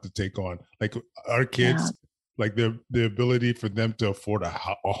they're going to have to take on. Like our kids, like the ability for them to afford a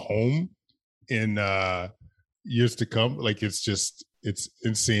home in years to come. Like it's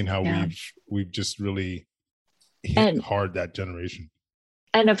insane how we've just really hit hard that generation.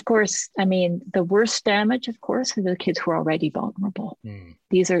 And of course, I mean, the worst damage, of course, are the kids who are already vulnerable.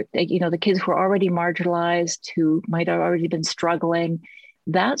 These are, the kids who are already marginalized, who might have already been struggling.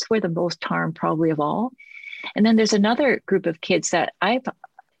 That's where the most harm probably of all. And then there's another group of kids that I've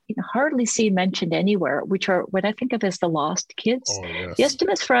hardly seen mentioned anywhere, which are what I think of as the lost kids. Oh, yes. The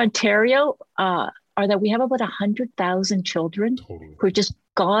estimates for Ontario are that we have about 100,000 children who are just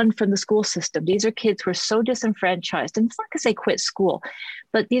gone from the school system. These are kids who are so disenfranchised. And it's not because they quit school,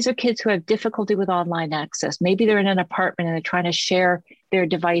 but these are kids who have difficulty with online access. Maybe they're in an apartment and they're trying to share their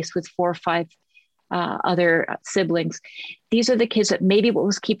device with 4 or 5 other siblings. These are the kids that maybe what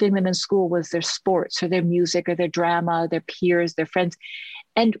was keeping them in school was their sports or their music or their drama, their peers, their friends.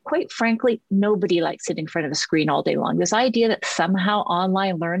 And quite frankly, nobody likes sitting in front of a screen all day long. This idea that somehow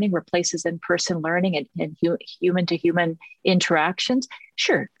online learning replaces in-person learning and human-to-human interactions,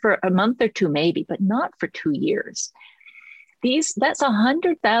 sure, for a month or two maybe, but not for 2 years. That's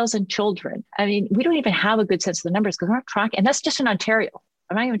 100,000 children. I mean, we don't even have a good sense of the numbers because we're not tracking, and that's just in Ontario.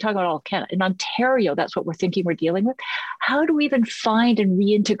 I'm not even talking about all of Canada. In Ontario, that's what we're thinking we're dealing with. How do we even find and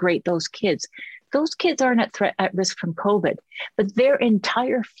reintegrate those kids? Those kids aren't at risk from COVID, but their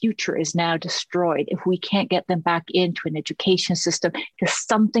entire future is now destroyed if we can't get them back into an education system, to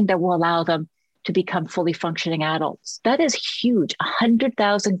something that will allow them to become fully functioning adults. That is huge.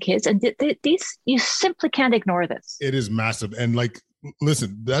 100,000 kids. And these, you simply can't ignore this. It is massive. And like,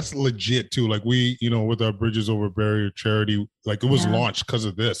 listen, that's legit too. Like we, with our Bridges Over Barrier charity, like it was launched because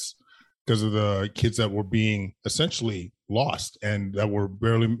of this, because of the kids that were being essentially lost and that were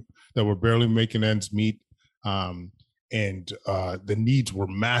barely making ends meet. And the needs were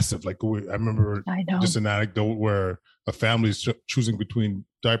massive. Like I remember just an anecdote where a family is choosing between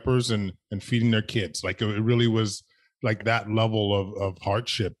diapers and feeding their kids. Like it really was like that level of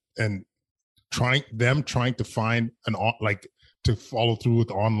hardship and trying to find to follow through with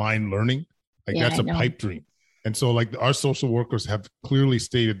online learning. Like that's a pipe dream. And so like our social workers have clearly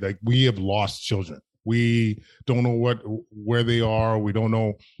stated like we have lost children. We don't know where they are. We don't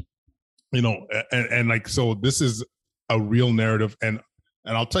know, and like, so this is a real narrative. And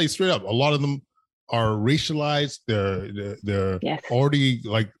I'll tell you straight up, a lot of them are racialized. They're already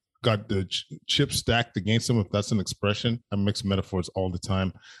like got the chips stacked against them, if that's an expression. I mix metaphors all the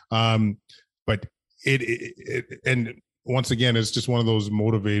time. But and once again, it's just one of those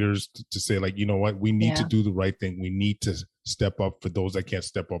motivators to say like, you know what, we need to do the right thing. We need to step up for those that can't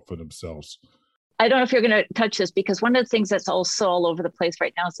step up for themselves. I don't know if you're going to touch this because one of the things that's also all over the place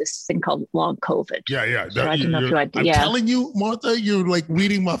right now is this thing called long COVID. Yeah. So I don't know if you had, I'm telling you, Martha, you're like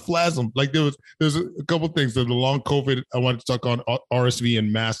reading my plasm. Like there's a couple of things. There's the long COVID. I wanted to talk on RSV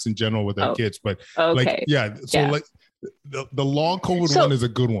and masks in general with our kids, but like, like the long COVID one is a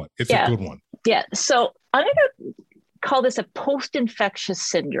good one. It's a good one. Yeah. So I'm going to call this a post-infectious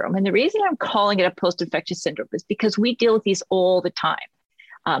syndrome. And the reason I'm calling it a post-infectious syndrome is because we deal with these all the time.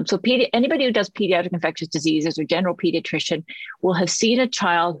 So anybody who does pediatric infectious diseases or general pediatrician will have seen a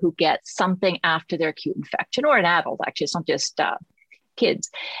child who gets something after their acute infection, or an adult, actually. It's not just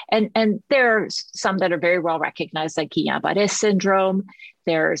kids. And there are some that are very well recognized, like Guillain-Barré syndrome.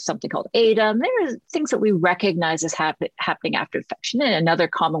 There's something called ADEM. There are things that we recognize as happening after infection. And another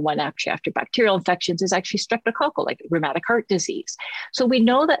common one actually after bacterial infections is actually streptococcal, like rheumatic heart disease. So we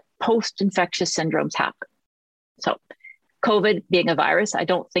know that post-infectious syndromes happen. So COVID being a virus, I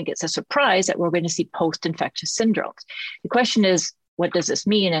don't think it's a surprise that we're going to see post-infectious syndromes. The question is, what does this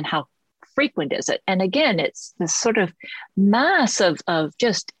mean and how frequent is it? And again, it's this sort of mass of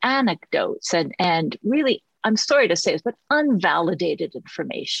just anecdotes and really, I'm sorry to say this, but unvalidated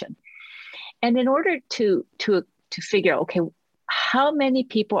information. And in order to figure out, okay, how many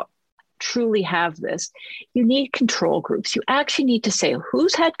people truly have this, you need control groups. You actually need to say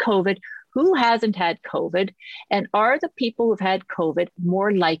who's had COVID, who hasn't had COVID, and are the people who've had COVID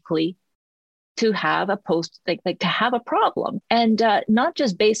more likely to have to have a problem, and not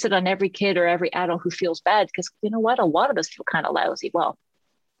just base it on every kid or every adult who feels bad, because you know what, a lot of us feel kind of lousy. Well,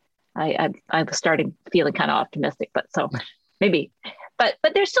 I'm starting feeling kind of optimistic, but so maybe, but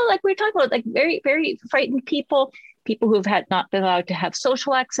there's still, like we're talking about, like very, very frightened people who've not been allowed to have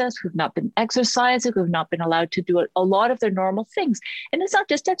social access, who've not been exercising, who've not been allowed to do a lot of their normal things. And it's not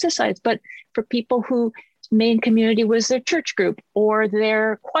just exercise, but for people who main community was their church group or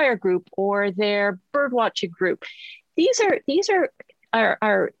their choir group or their bird watching group. These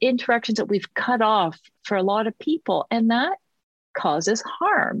are interactions that we've cut off for a lot of people, and that causes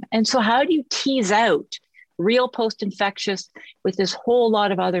harm. And so how do you tease out real post-infectious with this whole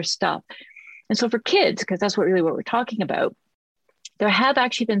lot of other stuff? And so for kids, because that's what we're talking about, there have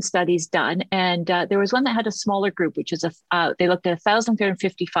actually been studies done, and there was one that had a smaller group, which is they looked at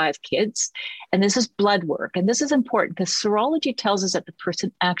 1,355 kids, and this is blood work. And this is important because serology tells us that the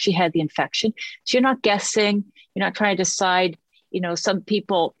person actually had the infection. So you're not guessing, you're not trying to decide, some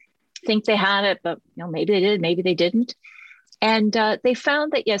people think they had it, but maybe they did, maybe they didn't. And they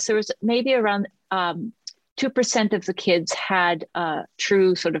found that, yes, there was maybe around 2% of the kids had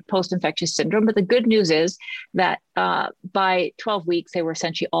true sort of post-infectious syndrome. But the good news is that by 12 weeks, they were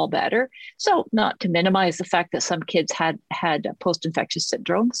essentially all better. So not to minimize the fact that some kids had post-infectious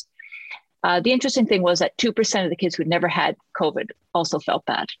syndromes. The interesting thing was that 2% of the kids who never had COVID also felt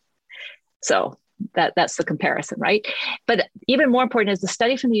bad. So that's the comparison, right? But even more important is the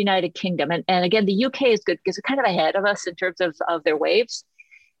study from the United Kingdom. And again, the UK is good because they're kind of ahead of us in terms of their waves.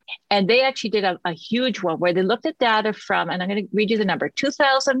 And they actually did a huge one where they looked at data from, and I'm going to read you the number,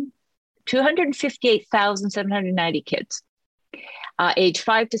 258,790 kids, age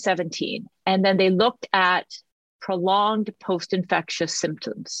 5 to 17. And then they looked at prolonged post-infectious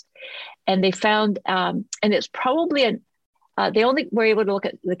symptoms. And they found, and it's probably they only were able to look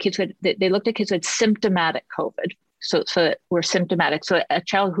at the kids they looked at kids who had symptomatic COVID. So were symptomatic. So a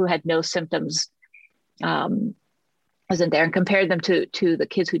child who had no symptoms wasn't there, and compared them to the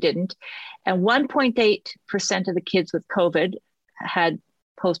kids who didn't. And 1.8% of the kids with COVID had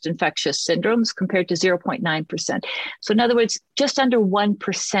post-infectious syndromes compared to 0.9%. So in other words, just under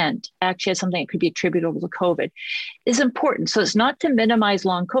 1% actually has something that could be attributable to COVID. Is important. So it's not to minimize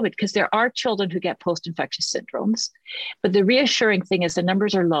long COVID, because there are children who get post-infectious syndromes. But the reassuring thing is the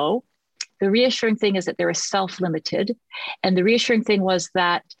numbers are low. The reassuring thing is that they're self-limited. And the reassuring thing was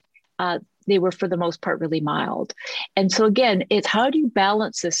that they were, for the most part, really mild. And so again, it's how do you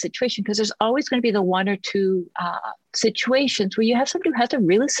balance this situation? Because there's always going to be the one or two situations where you have somebody who has a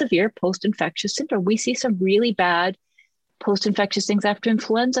really severe post-infectious syndrome. We see some really bad post-infectious things after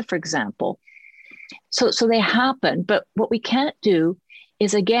influenza, for example. So they happen. But what we can't do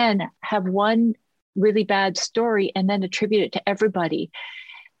is, again, have one really bad story and then attribute it to everybody.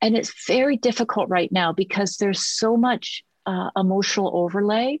 And it's very difficult right now because there's so much emotional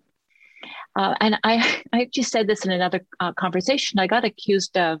overlay. And I actually said this in another conversation. I got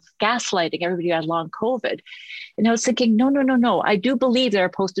accused of gaslighting everybody who had long COVID. And I was thinking, no. I do believe there are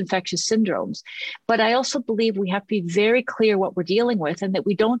post-infectious syndromes, but I also believe we have to be very clear what we're dealing with, and that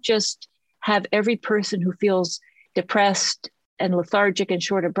we don't just have every person who feels depressed and lethargic and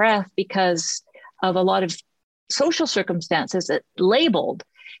short of breath because of a lot of social circumstances labeled,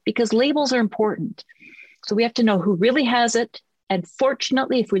 because labels are important. So we have to know who really has it. And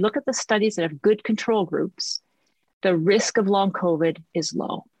fortunately, if we look at the studies that have good control groups, the risk of long COVID is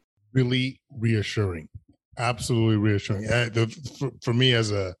low. Really reassuring. Absolutely reassuring. For me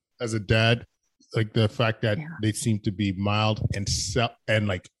as a dad, like the fact that they seem to be mild and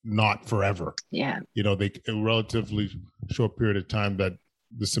like not forever. Yeah. They a relatively short period of time that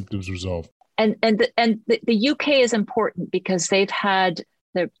the symptoms resolve. And the UK is important because they've had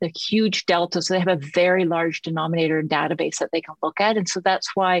the huge delta. So they have a very large denominator and database that they can look at. And so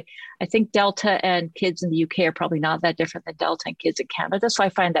that's why I think Delta and kids in the UK are probably not that different than Delta and kids in Canada. So I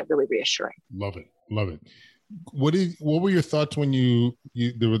find that really reassuring. Love it. What were your thoughts when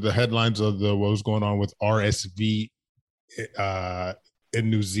there were the headlines of what was going on with RSV in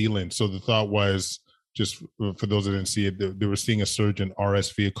New Zealand? So the thought was, just for those that didn't see it, they were seeing a surge in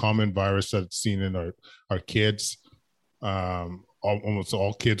RSV, a common virus that's seen in our kids. Almost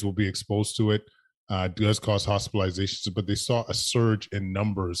all kids will be exposed to it. It does cause hospitalizations, but they saw a surge in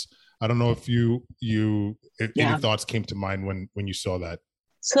numbers. I don't know if any thoughts came to mind when you saw that.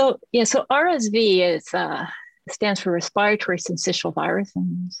 So RSV stands for respiratory syncytial virus,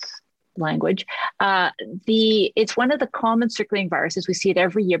 and language. It's one of the common circulating viruses. We see it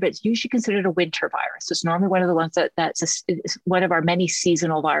every year, but it's usually considered a winter virus. It's normally one of the ones that's one of our many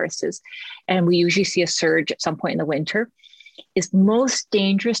seasonal viruses. And we usually see a surge at some point in the winter. It's most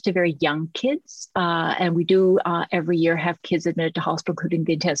dangerous to very young kids. And we do every year have kids admitted to hospital, including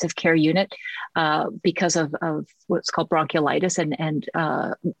the intensive care unit, because of what's called bronchiolitis, and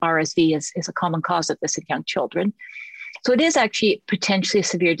RSV is a common cause of this in young children. So it is actually potentially a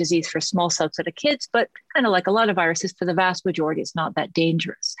severe disease for a small subset of kids, but kind of like a lot of viruses, for the vast majority, it's not that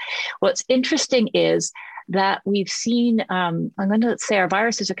dangerous. What's interesting is that we've seen, I'm going to say our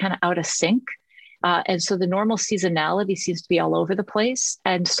viruses are kind of out of sync. And so the normal seasonality seems to be all over the place.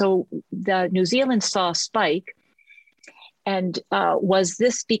 And so the New Zealand saw a spike. And was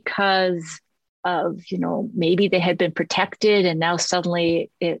this because of, maybe they had been protected and now suddenly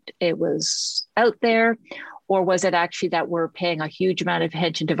it was out there? Or was it actually that we're paying a huge amount of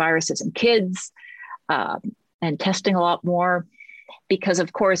attention to viruses in kids and testing a lot more? Because,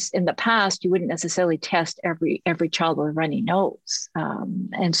 of course, in the past, you wouldn't necessarily test every child with a runny nose.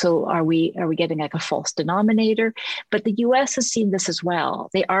 And so are we getting like a false denominator? But the US has seen this as well.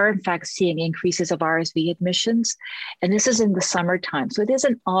 They are, in fact, seeing increases of RSV admissions. And this is in the summertime. So it is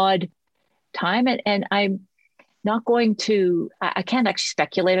an odd time. And I'm not going to, I can't actually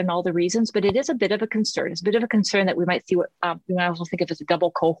speculate on all the reasons, but it is a bit of a concern. It's a bit of a concern that we might see what we might also think of as a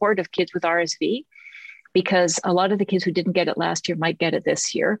double cohort of kids with RSV, because a lot of the kids who didn't get it last year might get it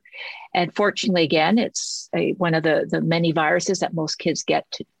this year. And fortunately, again, it's one of the many viruses that most kids get.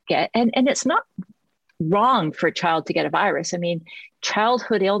 And it's not wrong for a child to get a virus. I mean,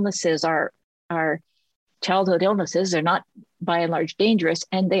 childhood illnesses are childhood illnesses. They're not by and large dangerous,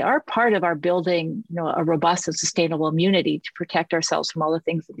 and they are part of our building, a robust and sustainable immunity to protect ourselves from all the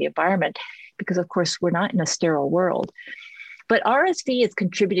things in the environment, because of course we're not in a sterile world. But RSV is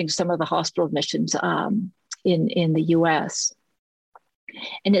contributing to some of the hospital admissions in the US.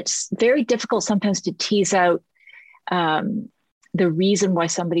 And it's very difficult sometimes to tease out the reason why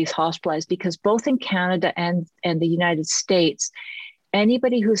somebody's hospitalized, because both in Canada and the United States,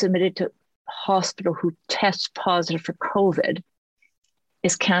 anybody who's admitted to hospital who tests positive for COVID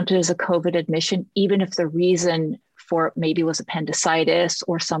is counted as a COVID admission, even if the reason for it maybe was appendicitis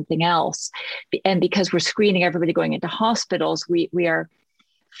or something else. And because we're screening everybody going into hospitals, we are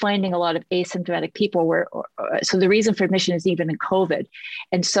finding a lot of asymptomatic people so the reason for admission is even in COVID.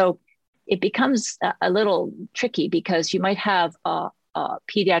 And so it becomes a little tricky, because you might have a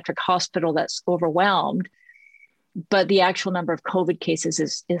pediatric hospital that's overwhelmed, but the actual number of COVID cases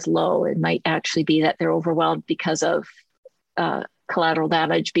is low. It might actually be that they're overwhelmed because of collateral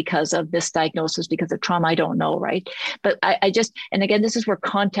damage, because of misdiagnosis, because of trauma. I don't know, right? But I just, and again, this is where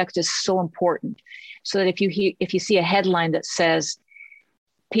context is so important. So that if you see a headline that says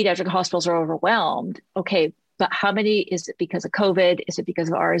pediatric hospitals are overwhelmed, okay, but how many? Is it because of COVID? Is it because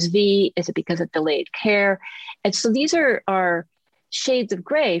of RSV? Is it because of delayed care? And so these are shades of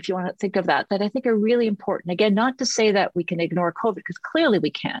gray, if you want to think of that I think are really important. Again, not to say that we can ignore COVID, because clearly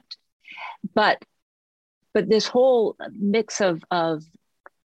we can't. But this whole mix of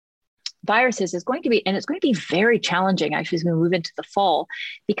viruses is going to be, and it's going to be very challenging actually as we move into the fall,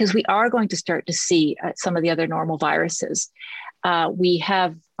 because we are going to start to see some of the other normal viruses. We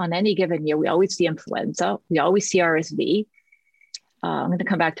have, on any given year, we always see influenza, we always see RSV. I'm going to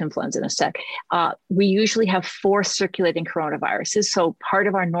come back to influenza in a sec. We usually have 4 circulating coronaviruses. So part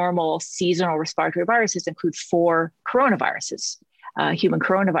of our normal seasonal respiratory viruses include 4 coronaviruses, human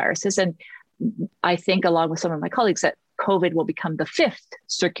coronaviruses. And I think, along with some of my colleagues, that COVID will become the 5th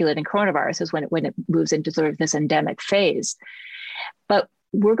circulating coronaviruses when it moves into sort of this endemic phase. But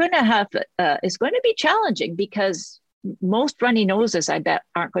we're going to have, it's going to be challenging, because most runny noses, I bet,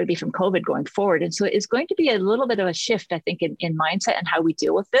 aren't going to be from COVID going forward. And so it's going to be a little bit of a shift, I think, in mindset and how we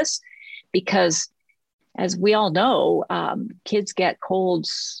deal with this, because as we all know, kids get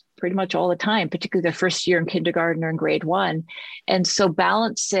colds pretty much all the time, particularly their first year in kindergarten or in grade 1. And so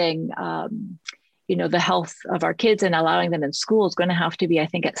balancing, the health of our kids and allowing them in school is going to have to be, I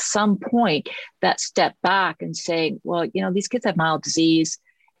think, at some point, that step back and saying, well, these kids have mild disease,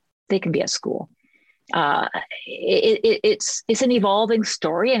 they can be at school. It's an evolving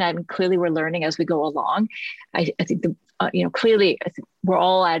story, and clearly we're learning as we go along. I think clearly I think we're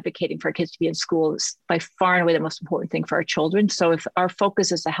all advocating for our kids to be in school. Is by far and away the most important thing for our children. So if our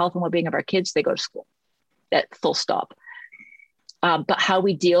focus is the health and well-being of our kids, they go to school. That full stop. But how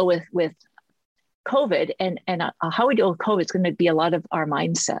we deal with COVID and how we deal with COVID is going to be a lot of our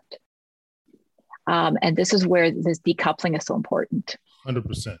mindset. And this is where this decoupling is so important.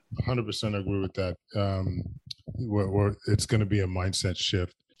 100%. 100% agree with that. It's going to be a mindset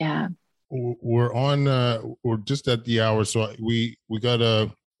shift. Yeah. we're on. We're just at the hour, so we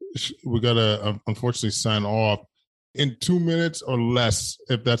gotta unfortunately sign off in 2 minutes or less,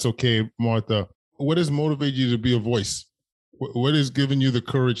 if that's okay, Martha. What has motivated you to be a voice? What has given you the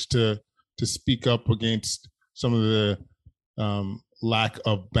courage to speak up against some of the lack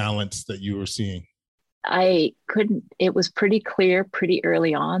of balance that you were seeing? It was pretty clear pretty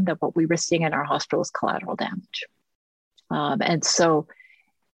early on that what we were seeing in our hospital was collateral damage. And so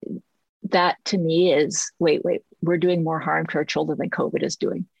that to me is, wait, we're doing more harm to our children than COVID is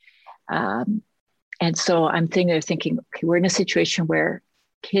doing. And so I'm thinking, okay, we're in a situation where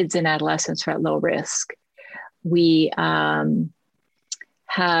kids and adolescents are at low risk. We have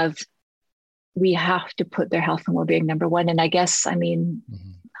to put their health and well-being number one. And I guess, I mean,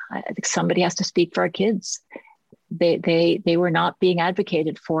 I think somebody has to speak for our kids. They were not being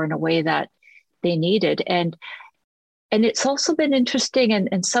advocated for in a way that they needed. And it's also been interesting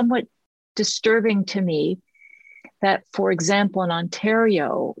and somewhat disturbing to me that, for example, in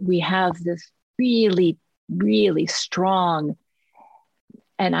Ontario, we have this really, really strong,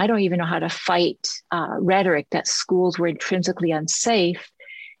 and I don't even know how to fight rhetoric that schools were intrinsically unsafe.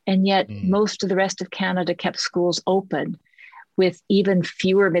 And yet most of the rest of Canada kept schools open with even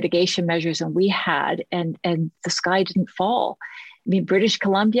fewer mitigation measures than we had. And the sky didn't fall. I mean, British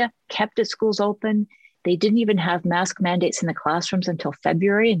Columbia kept its schools open. They didn't even have mask mandates in the classrooms until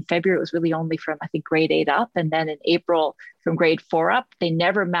February. In February, it was really only from, I think, grade 8 up. And then in April, from grade 4 up, they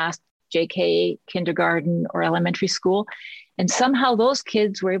never masked JK, kindergarten, or elementary school. And somehow those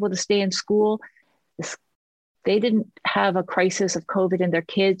kids were able to stay in school. They didn't have a crisis of COVID in their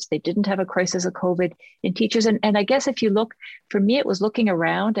kids. They didn't have a crisis of COVID in teachers. And I guess if you look, for me, it was looking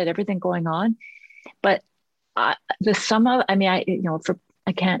around at everything going on. But I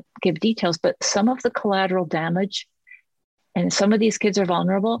can't give details, but some of the collateral damage, and some of these kids are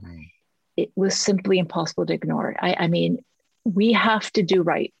vulnerable, it was simply impossible to ignore. I mean, we have to do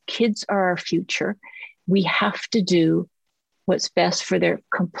right. Kids are our future. We have to do what's best for their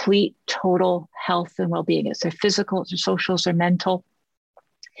complete, total health and well-being. It's their physical, it's their social, it's their mental.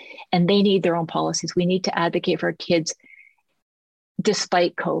 And they need their own policies. We need to advocate for our kids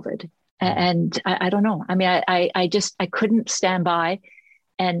despite COVID. And I don't know. I mean, I couldn't stand by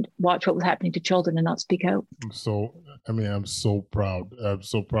and watch what was happening to children and not speak out. I'm so proud. I'm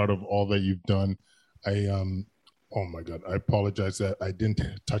so proud of all that you've done. Oh my God, I apologize that I didn't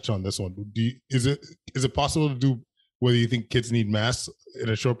touch on this one. Is it possible to do whether you think kids need masks in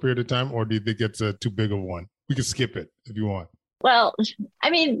a short period of time, or do you think it's too big of one? We can skip it if you want. Well,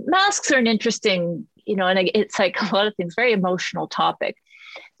 I mean, masks are an interesting, and it's like a lot of things, very emotional topic.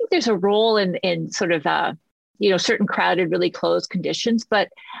 I think there's a role in sort of, certain crowded, really closed conditions. But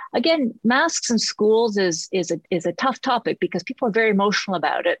again, masks in schools is a tough topic because people are very emotional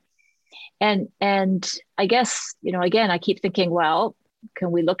about it. And I guess, again, I keep thinking, well,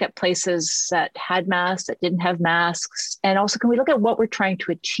 can we look at places that had masks, that didn't have masks? And also, can we look at what we're trying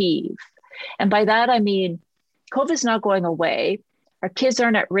to achieve? And by that, I mean, COVID is not going away. Our kids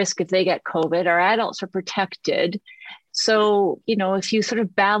aren't at risk if they get COVID. Our adults are protected. So, if you sort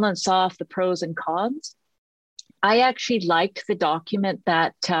of balance off the pros and cons, I actually liked the document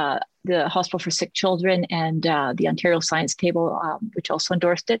that the Hospital for Sick Children and the Ontario Science Table, which also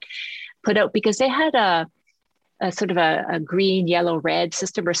endorsed it, put out, because they had a sort of a green, yellow, red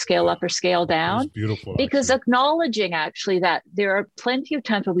system, or scale up or scale down. Beautiful. Because acknowledging actually that there are plenty of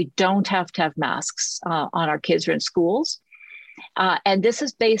times where we don't have to have masks on our kids or in schools. And this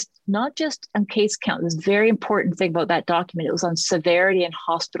is based not just on case count. This very important thing about that document. It was on severity and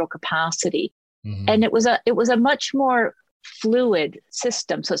hospital capacity. Mm-hmm. And it was a much more fluid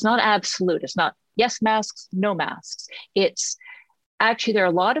system. So it's not absolute. It's not yes masks, no masks. It's actually, there are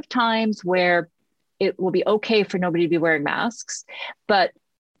a lot of times where it will be okay for nobody to be wearing masks, but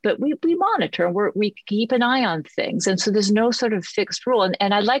we monitor and we keep an eye on things. And so there's no sort of fixed rule.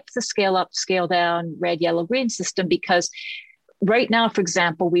 And I liked the scale up, scale down, red, yellow, green system, because right now, for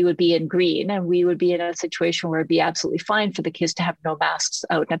example, we would be in green and we would be in a situation where it'd be absolutely fine for the kids to have no masks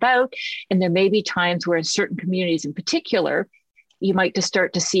out and about. And there may be times where in certain communities in particular, you might just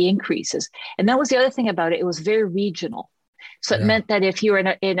start to see increases. And that was the other thing about it. It was very regional. So it meant that if you're in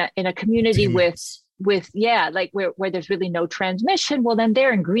a community where there's really no transmission, well, then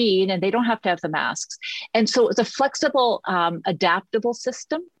they're in green and they don't have to have the masks. And so it's a flexible, adaptable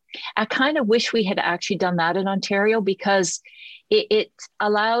system. I kind of wish we had actually done that in Ontario, because it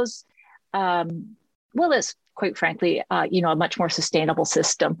allows, quite frankly, a much more sustainable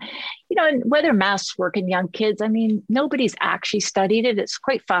system. And whether masks work in young kids, I mean, nobody's actually studied it. It's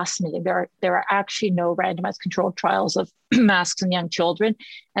quite fascinating. There are actually no randomized controlled trials of masks in young children.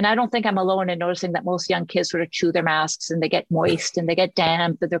 And I don't think I'm alone in noticing that most young kids sort of chew their masks and they get moist and they get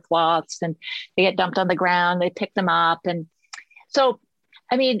damp in their cloths and they get dumped on the ground, they pick them up. And so,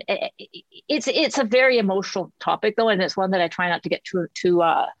 I mean, it's a very emotional topic though. And it's one that I try not to get too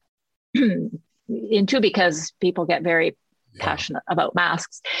into, because people get very passionate about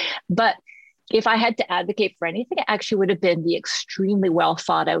masks. But if I had to advocate for anything, it actually would have been the extremely well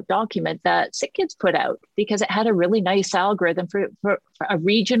thought out document that Sick Kids put out, because it had a really nice algorithm for a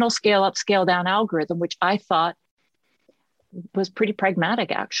regional scale up, scale down algorithm, which I thought was pretty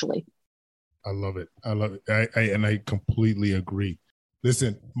pragmatic, actually. I love it. And I completely agree.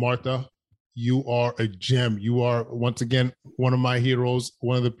 Listen, Martha, you are a gem. You are, once again, one of my heroes,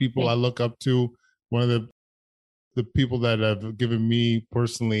 one of the people I look up to, one of the people that have given me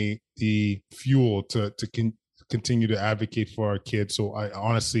personally the fuel to continue to advocate for our kids. So I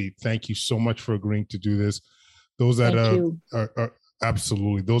honestly thank you so much for agreeing to do this. Those that are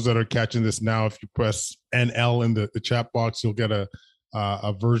absolutely, those that are catching this now, if you press NL in the chat box, you'll get a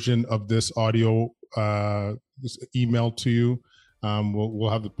version of this audio emailed to you. We'll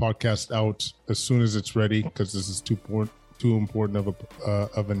have the podcast out as soon as it's ready, because this is too important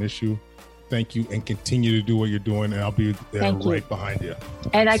of an issue. Thank you, and continue to do what you're doing, and I'll be there right behind you.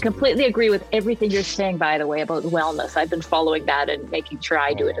 And I completely agree with everything you're saying, by the way, about wellness. I've been following that and making sure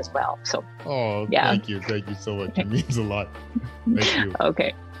I do it as well. So, thank you so much. It means a lot. Thank you.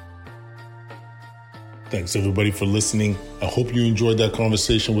 Okay. Thanks everybody for listening. I hope you enjoyed that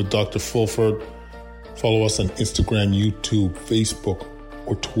conversation with Dr. Fulford. Follow us on Instagram, YouTube, Facebook,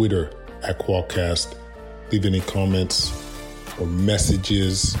 or Twitter at Qualcast. Leave any comments or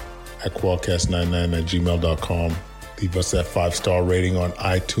messages at qualcast99@gmail.com. Leave us that 5-star rating on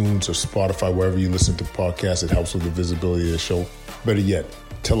iTunes or Spotify, wherever you listen to podcasts. It helps with the visibility of the show. Better yet,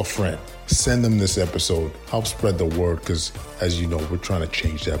 tell a friend. Send them this episode. Help spread the word, because as you know, we're trying to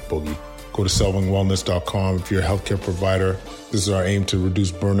change that boogie. Go to selvingwellness.com if you're a healthcare provider. This is our aim to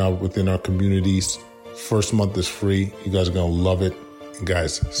reduce burnout within our communities. First month is free. You guys are going to love it. And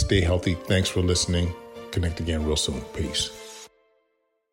guys, stay healthy. Thanks for listening. Connect again real soon. Peace.